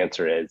think the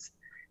answer is,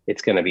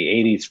 it's going to be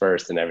 80s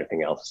first and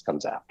everything else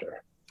comes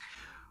after.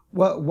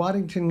 Well,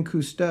 Waddington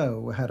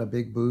Cousteau had a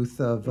big booth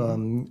of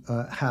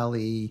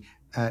Halley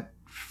at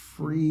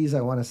Frieze, I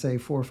want to say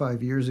 4 or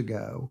 5 years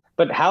ago.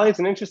 But Halley's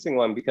an interesting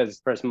one because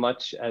for as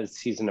much as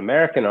he's an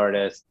American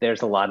artist,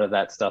 there's a lot of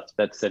that stuff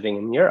that's sitting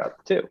in Europe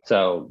too.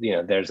 So,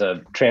 there's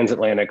a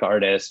transatlantic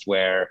artist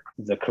where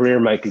the career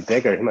might be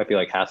bigger. He might be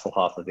like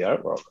Hasselhoff of the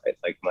art world, right?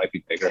 Like might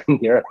be bigger in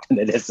Europe than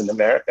it is in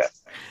America.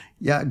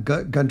 Yeah,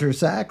 Gunter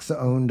Sachs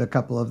owned a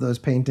couple of those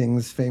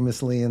paintings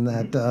famously in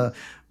that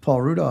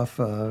Paul Rudolph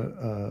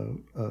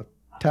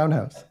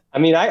townhouse. I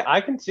mean,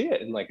 I can see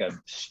it in like a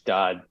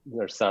Stade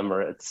or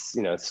somewhere. It's,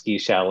 ski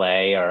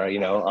chalet or,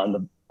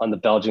 on the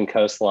Belgian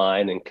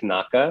coastline in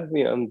Kanaka,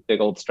 big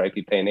old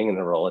stripy painting in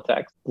a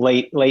Rolodex.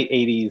 Late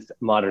 80s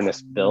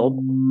modernist build.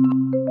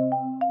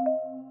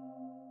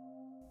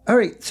 All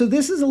right. So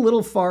this is a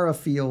little far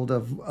afield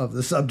of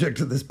the subject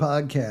of this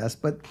podcast,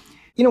 but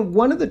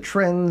one of the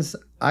trends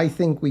I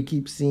think we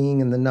keep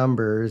seeing in the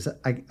numbers,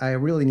 I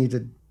really need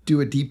to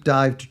do a deep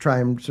dive to try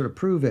and sort of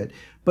prove it,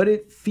 but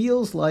it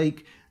feels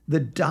like the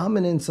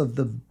dominance of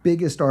the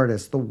biggest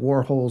artists, the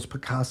Warhols,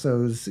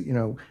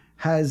 Picassos,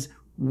 has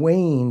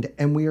waned,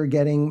 and we are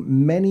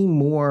getting many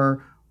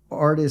more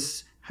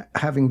artists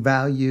having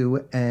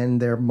value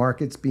and their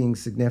markets being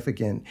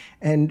significant.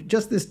 And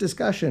just this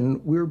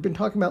discussion, we've been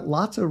talking about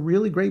lots of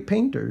really great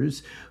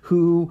painters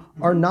who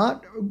are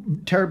not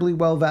terribly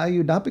well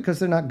valued, not because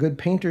they're not good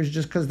painters,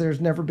 just because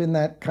there's never been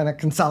that kind of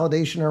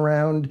consolidation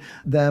around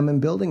them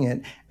and building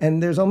it.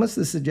 And there's almost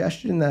the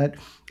suggestion that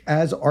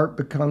as art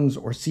becomes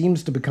or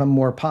seems to become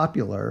more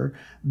popular,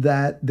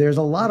 that there's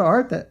a lot of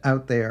art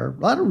out there, a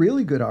lot of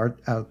really good art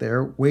out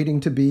there waiting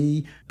to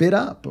be bid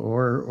up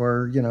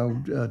or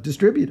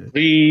distributed.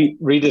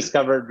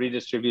 Rediscovered,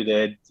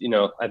 redistributed.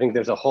 I think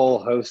there's a whole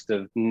host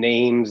of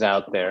names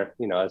out there.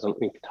 As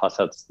we could toss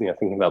out,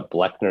 thinking about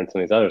Bleckner and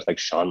some of these others, like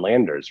Sean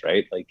Landers,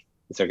 right? Like,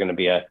 is there going to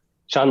be a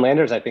Sean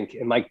Landers? I think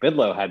and Mike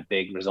Bidlow had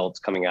big results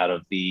coming out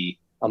of the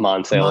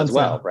Amon sale as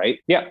well, right?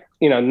 Yeah.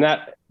 And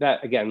that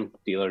again,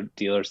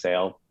 dealer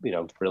sale,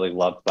 really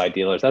loved by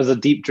dealers. That was a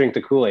deep drink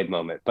the Kool-Aid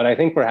moment. But I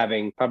think we're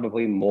having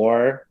probably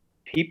more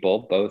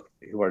people, both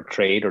who are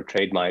trade or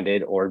trade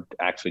minded or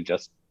actually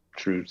just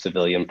true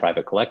civilian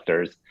private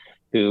collectors,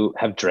 who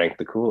have drank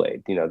the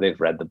Kool-Aid.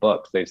 They've read the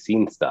books, they've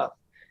seen stuff.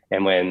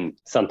 And when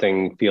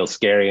something feels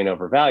scary and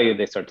overvalued,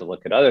 they start to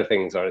look at other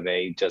things, or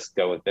they just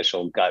go with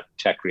initial gut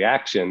check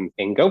reaction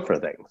and go for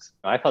things.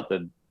 I thought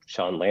the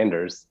Sean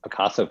Landers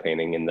Picasso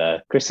painting in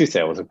the Christie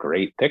sale was a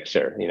great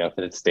picture, if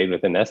it had stayed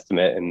within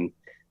estimate. And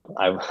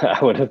I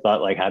would have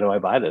thought, like, how do I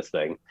buy this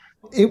thing?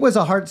 It was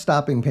a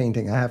heart-stopping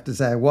painting, I have to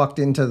say. I walked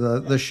into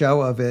the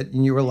show of it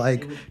and you were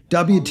like,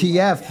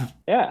 WTF.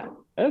 Yeah.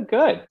 Oh,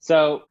 good.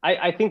 So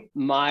I think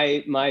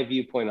my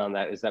viewpoint on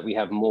that is that we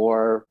have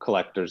more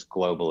collectors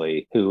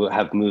globally who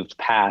have moved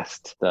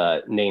past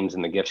the names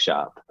in the gift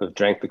shop, who have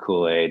drank the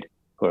Kool-Aid,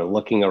 who are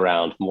looking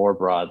around more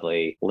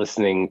broadly,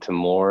 listening to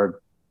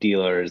more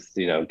dealers,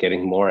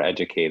 getting more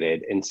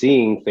educated and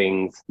seeing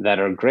things that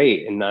are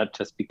great, and not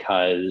just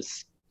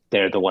because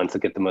they're the ones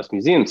that get the most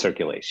museum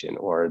circulation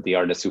or the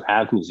artists who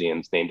have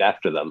museums named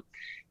after them.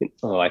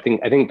 I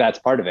think that's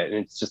part of it.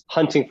 And it's just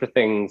hunting for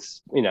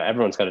things.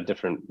 Everyone's got a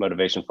different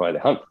motivation for why they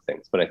hunt for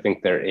things, but I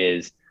think there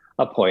is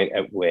a point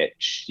at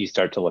which you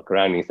start to look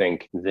around and you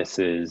think, this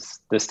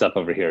stuff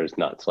over here is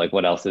nuts. Like,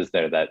 what else is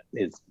there that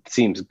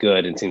seems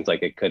good and seems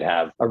like it could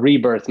have a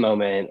rebirth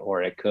moment,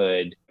 or it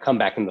could come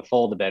back in the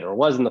fold a bit, or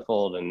was in the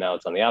fold and now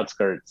it's on the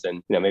outskirts.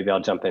 And maybe I'll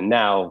jump in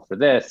now for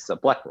this.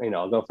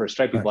 I'll go for a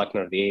stripy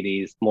Bleckner of the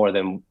 80s more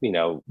than,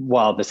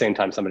 while at the same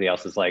time somebody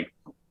else is like,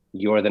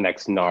 you're the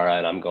next Nara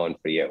and I'm going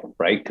for you,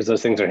 right? Because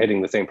those things are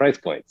hitting the same price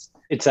points.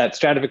 It's that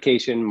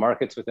stratification,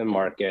 markets within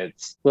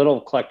markets,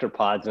 little collector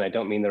pods. And I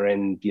don't mean they're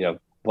in,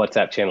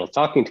 WhatsApp channels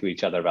talking to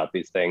each other about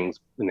these things.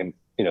 And then,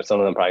 some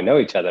of them probably know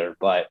each other,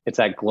 but it's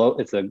a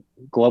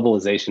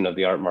globalization of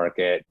the art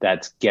market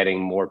that's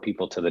getting more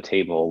people to the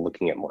table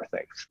looking at more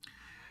things.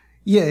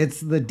 Yeah,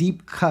 it's the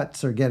deep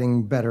cuts are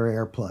getting better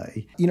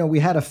airplay. We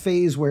had a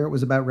phase where it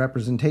was about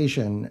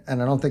representation,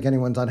 and I don't think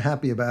anyone's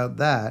unhappy about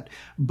that,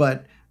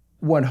 but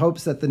one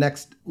hopes that the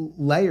next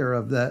layer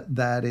of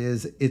that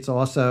is it's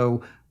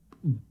also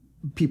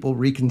people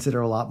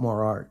reconsider a lot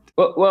more art.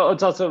 Well,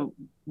 it's also,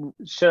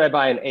 should I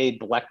buy an A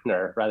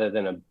Bleckner rather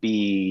than a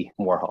B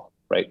Warhol,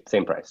 right?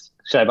 Same price.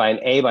 Should I buy an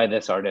A by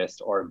this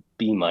artist or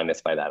B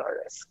minus by that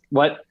artist?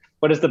 What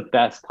is the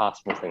best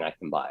possible thing I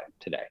can buy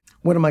today?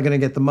 What am I going to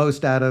get the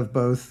most out of,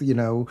 both,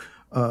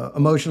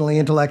 emotionally,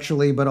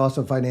 intellectually, but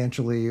also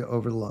financially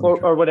over the long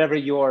term? Or whatever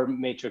your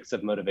matrix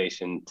of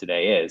motivation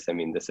today is. I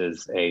mean, this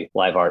is a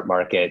live art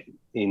market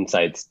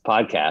insights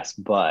podcast,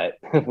 but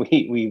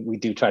we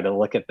do try to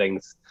look at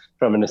things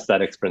from an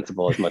aesthetics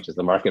principle as much as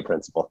the market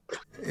principle.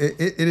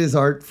 It is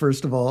art,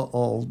 first of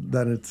all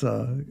that it's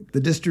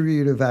the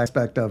distributive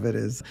aspect of it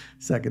is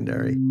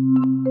secondary.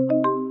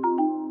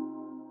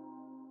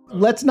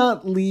 Let's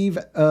not leave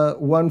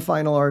one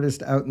final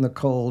artist out in the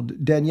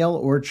cold. Danielle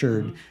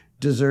Orchard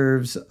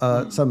deserves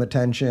some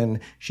attention.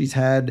 She's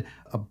had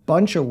a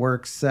bunch of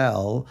work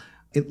sell.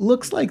 It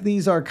looks like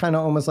these are kind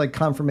of almost like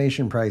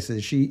confirmation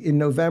prices. In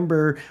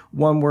November,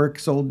 one work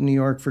sold in New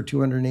York for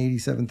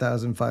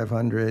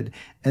 $287,500.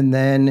 And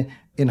then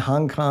in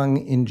Hong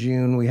Kong in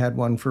June, we had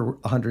one for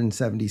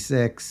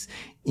 $176.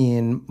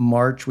 In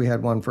March, we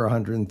had one for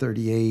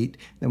 $138.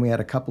 Then we had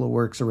a couple of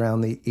works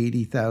around the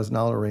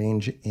 $80,000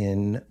 range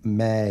in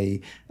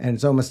May. And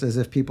it's almost as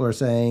if people are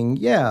saying,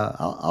 yeah,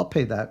 I'll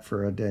pay that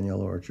for a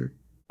Danielle Orchard.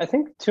 I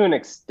think to an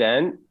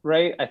extent,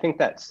 right? I think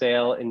that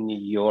sale in New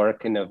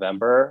York in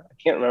November, I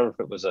can't remember if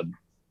it was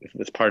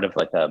part of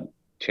like a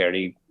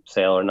charity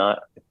sale or not.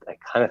 I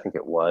kind of think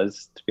it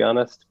was, to be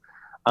honest.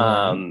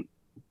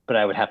 But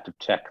I would have to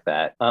check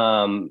that.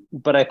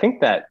 But I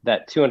think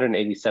that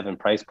 287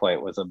 price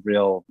point was a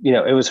real,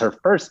 it was her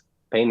first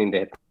painting to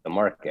hit the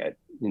market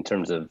in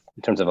terms of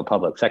a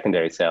public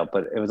secondary sale,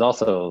 but it was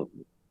also,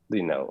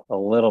 a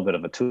little bit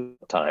of a tool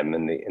time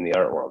in the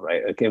art world,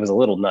 right? Like, it was a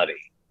little nutty.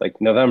 Like,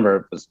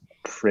 November was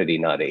pretty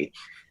nutty.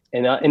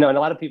 And, and a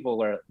lot of people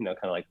were, kind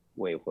of like,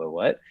 wait,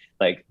 what?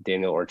 Like,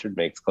 Danielle Orchard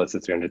makes close to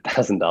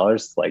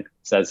 $300,000. Like,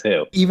 says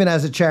who? Even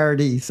as a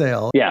charity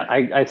sale. Yeah,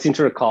 I seem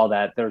to recall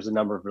that there was a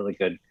number of really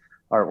good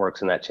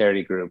artworks in that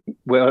charity group.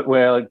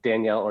 Where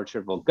Danielle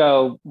Orchard will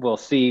go, we'll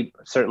see.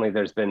 Certainly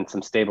there's been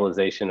some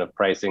stabilization of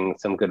pricing,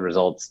 some good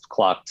results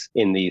clocked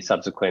in the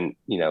subsequent,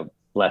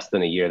 less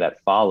than a year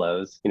that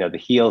follows. The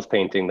Heels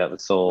painting that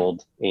was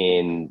sold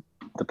in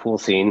the pool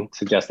scene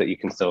suggests that you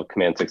can still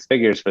command six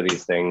figures for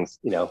these things.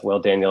 Will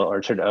Danielle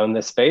Orchard own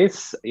this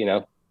space?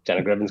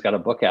 Jenna Griffin's got a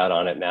book out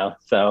on it now.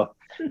 So,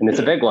 and it's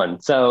a big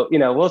one. So,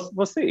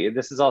 we'll see.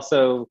 This is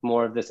also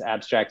more of this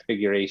abstract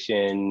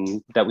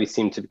figuration that we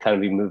seem to kind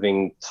of be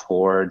moving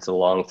towards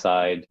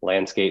alongside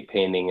landscape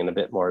painting and a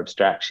bit more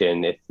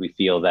abstraction. If we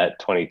feel that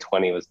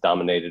 2020 was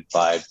dominated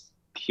by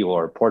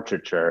pure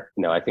portraiture,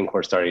 I think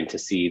we're starting to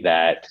see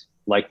that,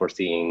 like we're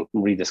seeing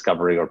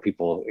rediscovery or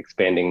people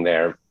expanding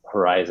their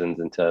horizons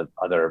into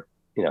other,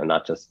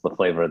 not just the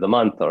flavor of the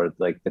month or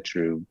like the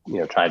true,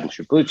 tried and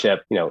true blue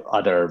chip,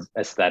 other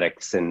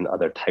aesthetics and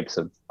other types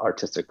of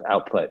artistic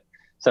output.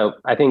 So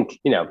I think,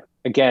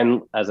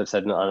 again, as I've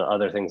said on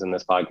other things in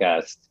this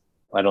podcast,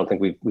 I don't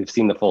think we've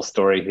seen the full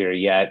story here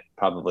yet.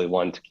 Probably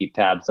one to keep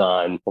tabs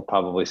on. We'll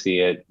probably see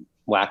it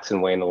wax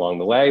and wane along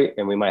the way,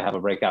 and we might have a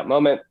breakout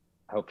moment.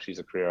 I hope she's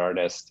a career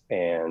artist,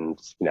 and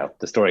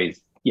the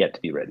story's yet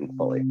to be written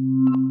fully.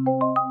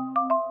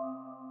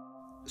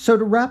 So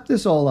to wrap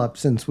this all up,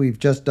 since we've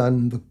just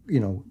done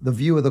the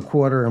view of the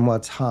quarter and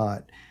what's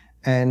hot,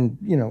 and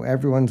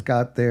everyone's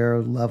got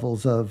their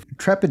levels of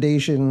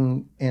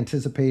trepidation,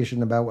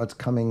 anticipation about what's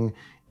coming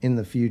in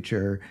the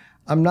future.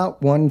 I'm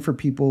not one for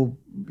people,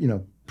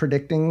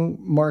 predicting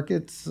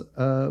markets,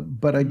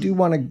 but I do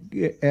want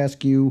to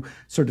ask you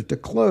sort of to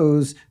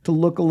close to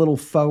look a little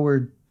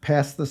forward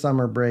past the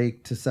summer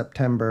break to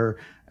September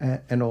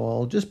and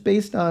all, just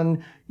based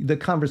on the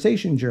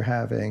conversations you're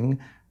having.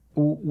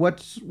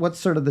 What's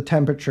sort of the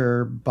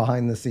temperature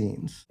behind the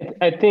scenes?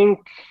 I think,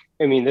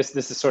 this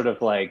is sort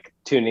of like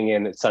tuning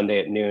in at Sunday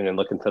at noon and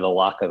looking for the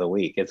lock of the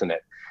week, isn't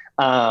it?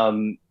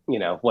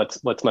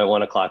 What's my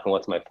 1 o'clock and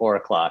what's my 4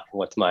 o'clock?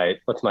 What's my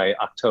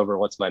October?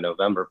 What's my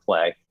November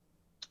play?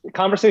 The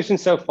conversation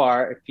so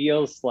far, it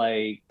feels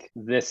like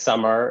this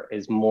summer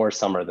is more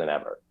summer than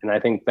ever. And I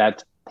think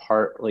that's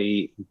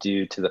partly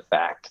due to the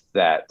fact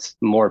that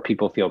more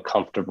people feel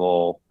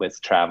comfortable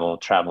with travel.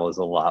 Travel is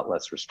a lot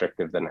less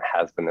restrictive than it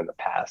has been in the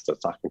past. I was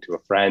talking to a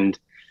friend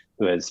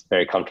who has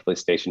very comfortably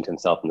stationed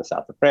himself in the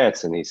south of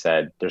France, and he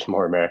said, there's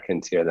more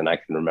Americans here than I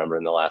can remember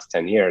in the last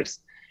 10 years.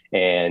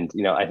 And,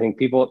 I think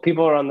people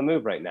are on the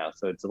move right now.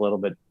 So it's a little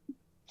bit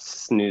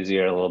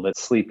snoozier, a little bit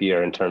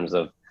sleepier in terms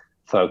of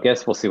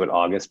focus. We'll see what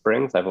August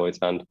brings. I've always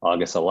found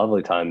August a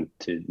lovely time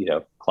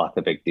to, clock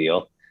a big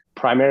deal.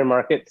 Primary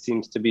market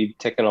seems to be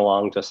ticking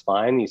along just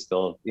fine. You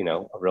still,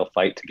 a real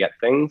fight to get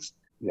things.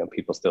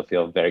 People still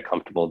feel very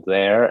comfortable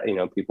there.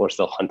 People are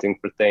still hunting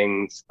for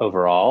things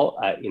overall.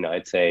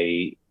 I'd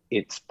say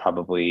it's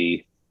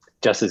probably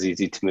just as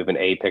easy to move an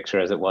A picture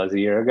as it was a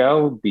year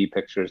ago. B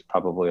picture is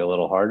probably a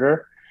little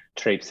harder.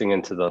 Traipsing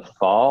into the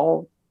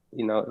fall,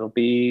 it'll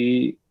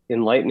be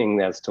enlightening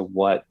as to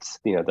what,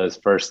 those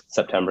first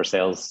September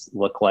sales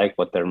look like,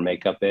 what their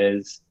makeup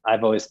is.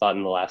 I've always thought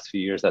in the last few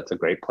years, that's a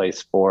great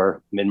place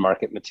for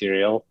mid-market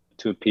material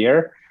to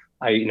appear.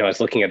 I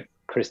was looking at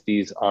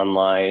Christie's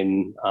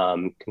online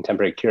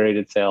contemporary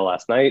curated sale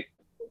last night.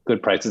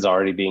 Good prices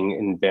already being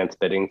in advanced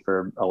bidding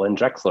for a Lynn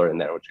Drexler in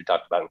there, which we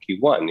talked about in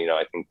Q1.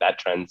 I think that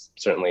trend's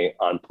certainly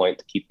on point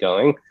to keep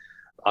going.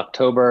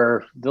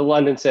 October, the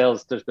London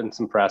sales, there's been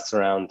some press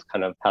around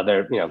kind of how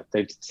they're,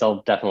 they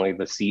sell definitely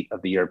the seat of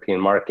the European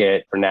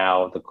market. For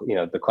now,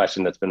 the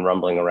question that's been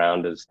rumbling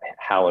around is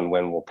how and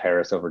when will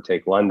Paris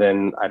overtake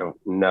London? I don't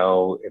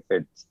know if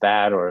it's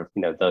that or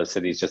if, those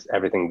cities, just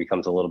everything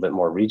becomes a little bit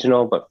more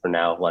regional. But for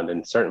now,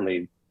 London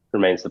certainly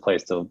remains the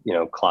place to,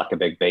 clock a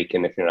big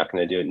Bacon if you're not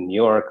going to do it in New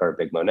York, or a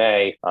big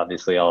Monet.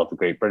 Obviously, all of the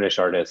great British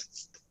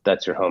artists,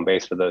 that's your home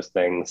base for those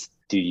things.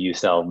 Do you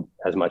sell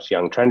as much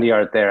young trendy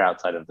art there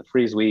outside of the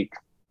Frieze Week?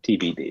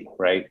 TBD,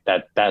 right?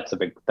 That's a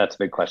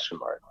big question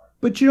mark.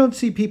 But you don't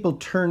see people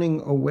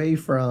turning away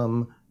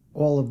from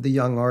all of the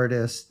young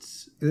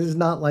artists. This is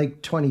not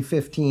like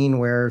 2015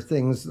 where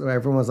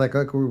everyone was like,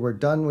 okay, we're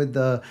done with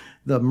the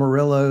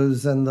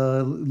Murillos and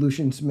the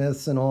Lucian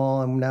Smiths and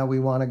all, and now we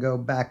want to go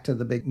back to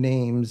the big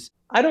names.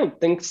 I don't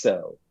think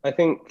so. I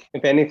think,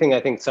 if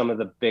anything, some of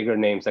the bigger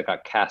names that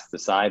got cast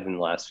aside in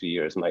the last few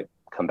years might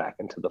come back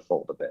into the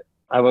fold a bit.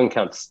 I wouldn't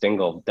count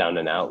Stingle down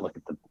and out. Look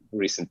at the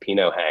recent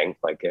Pinot hang,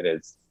 like it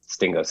is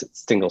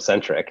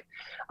Stingle-centric.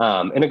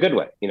 In a good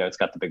way. It's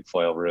got the big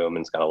foil room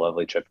and it's got a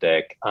lovely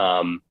triptych.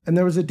 And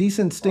there was a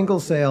decent Stingle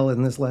sale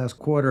in this last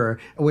quarter,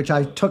 which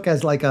I took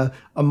as like a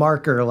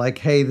marker, like,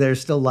 hey, there's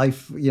still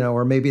life,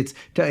 or maybe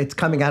it's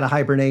coming out of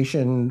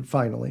hibernation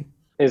finally.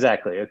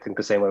 Exactly. I think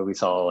the same way we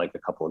saw like a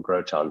couple of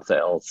Grochon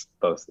sales,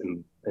 both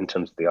in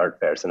terms of the art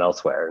fairs and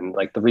elsewhere, and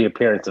like the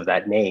reappearance of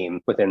that name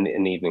within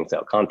an evening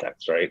sale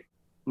context, right?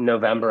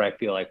 November, I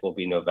feel like, will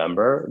be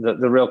November.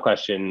 The real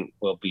question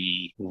will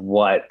be,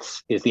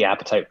 what is the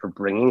appetite for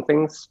bringing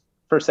things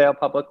for sale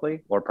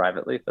publicly or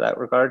privately for that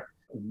regard,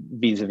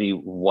 vis-a-vis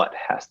what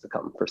has to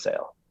come for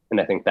sale. And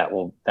I think that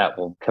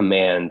will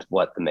command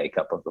what the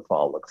makeup of the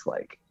fall looks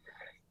like.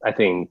 I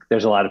think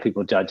there's a lot of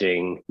people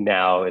judging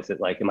now. Is it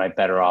like, am I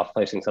better off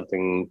placing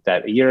something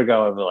that a year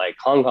ago of like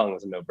Hong Kong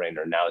was a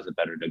no-brainer? Now is it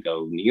better to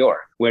go New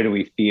York? Where do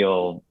we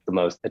feel the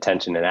most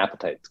attention and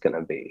appetite is going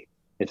to be?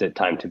 Is it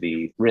time to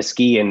be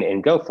risky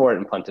and go for it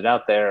and punt it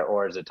out there?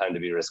 Or is it time to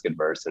be risk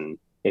adverse? And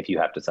if you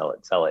have to sell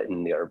it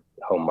in your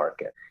home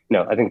market.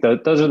 I think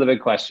those are the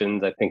big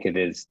questions. I think it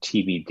is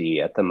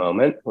TBD at the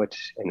moment,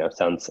 which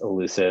sounds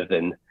elusive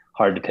and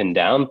hard to pin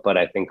down, but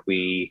I think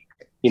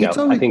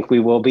I think we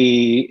will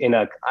be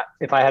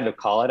if I had to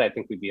call it, I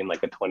think we'd be in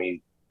like a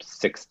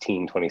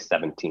 2016,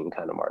 2017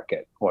 kind of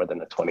market more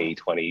than a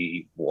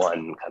 2021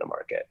 kind of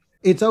market.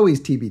 It's always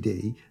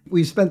TBD.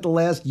 We've spent the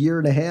last year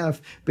and a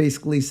half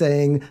basically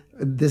saying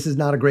this is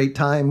not a great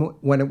time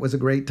when it was a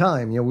great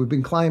time. We've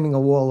been climbing a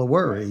wall of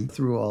worry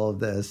through all of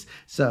this.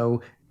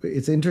 So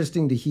it's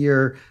interesting to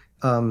hear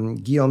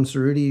Guillaume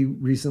Cerruti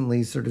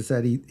recently sort of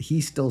said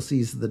he still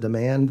sees the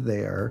demand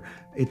there.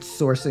 It's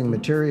sourcing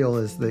material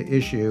is the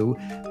issue.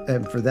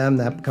 And for them,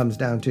 that comes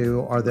down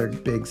to, are there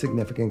big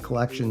significant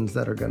collections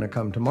that are going to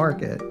come to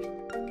market?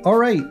 All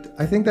right.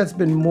 I think that's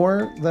been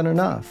more than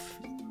enough.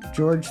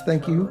 George,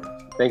 thank you.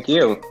 Thank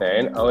you,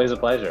 Marion. Always a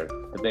pleasure.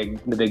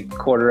 The big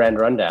quarter end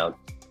rundown.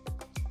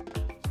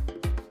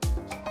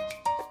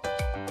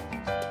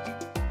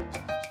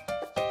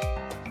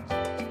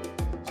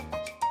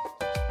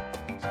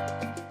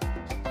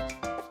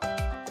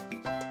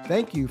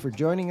 Thank you for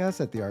joining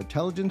us at the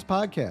Artelligence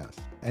Podcast,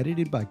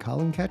 edited by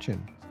Colin Ketchen,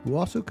 who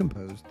also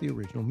composed the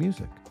original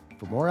music.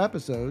 For more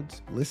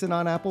episodes, listen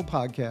on Apple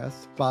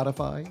Podcasts,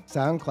 Spotify,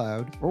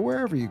 SoundCloud, or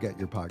wherever you get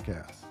your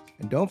podcasts.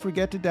 And don't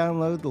forget to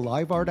download the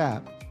LiveArt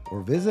app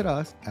or visit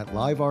us at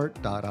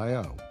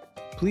liveart.io.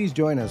 Please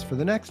join us for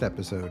the next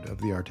episode of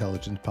the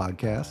Artelligence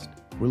Podcast.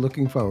 We're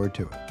looking forward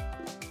to it.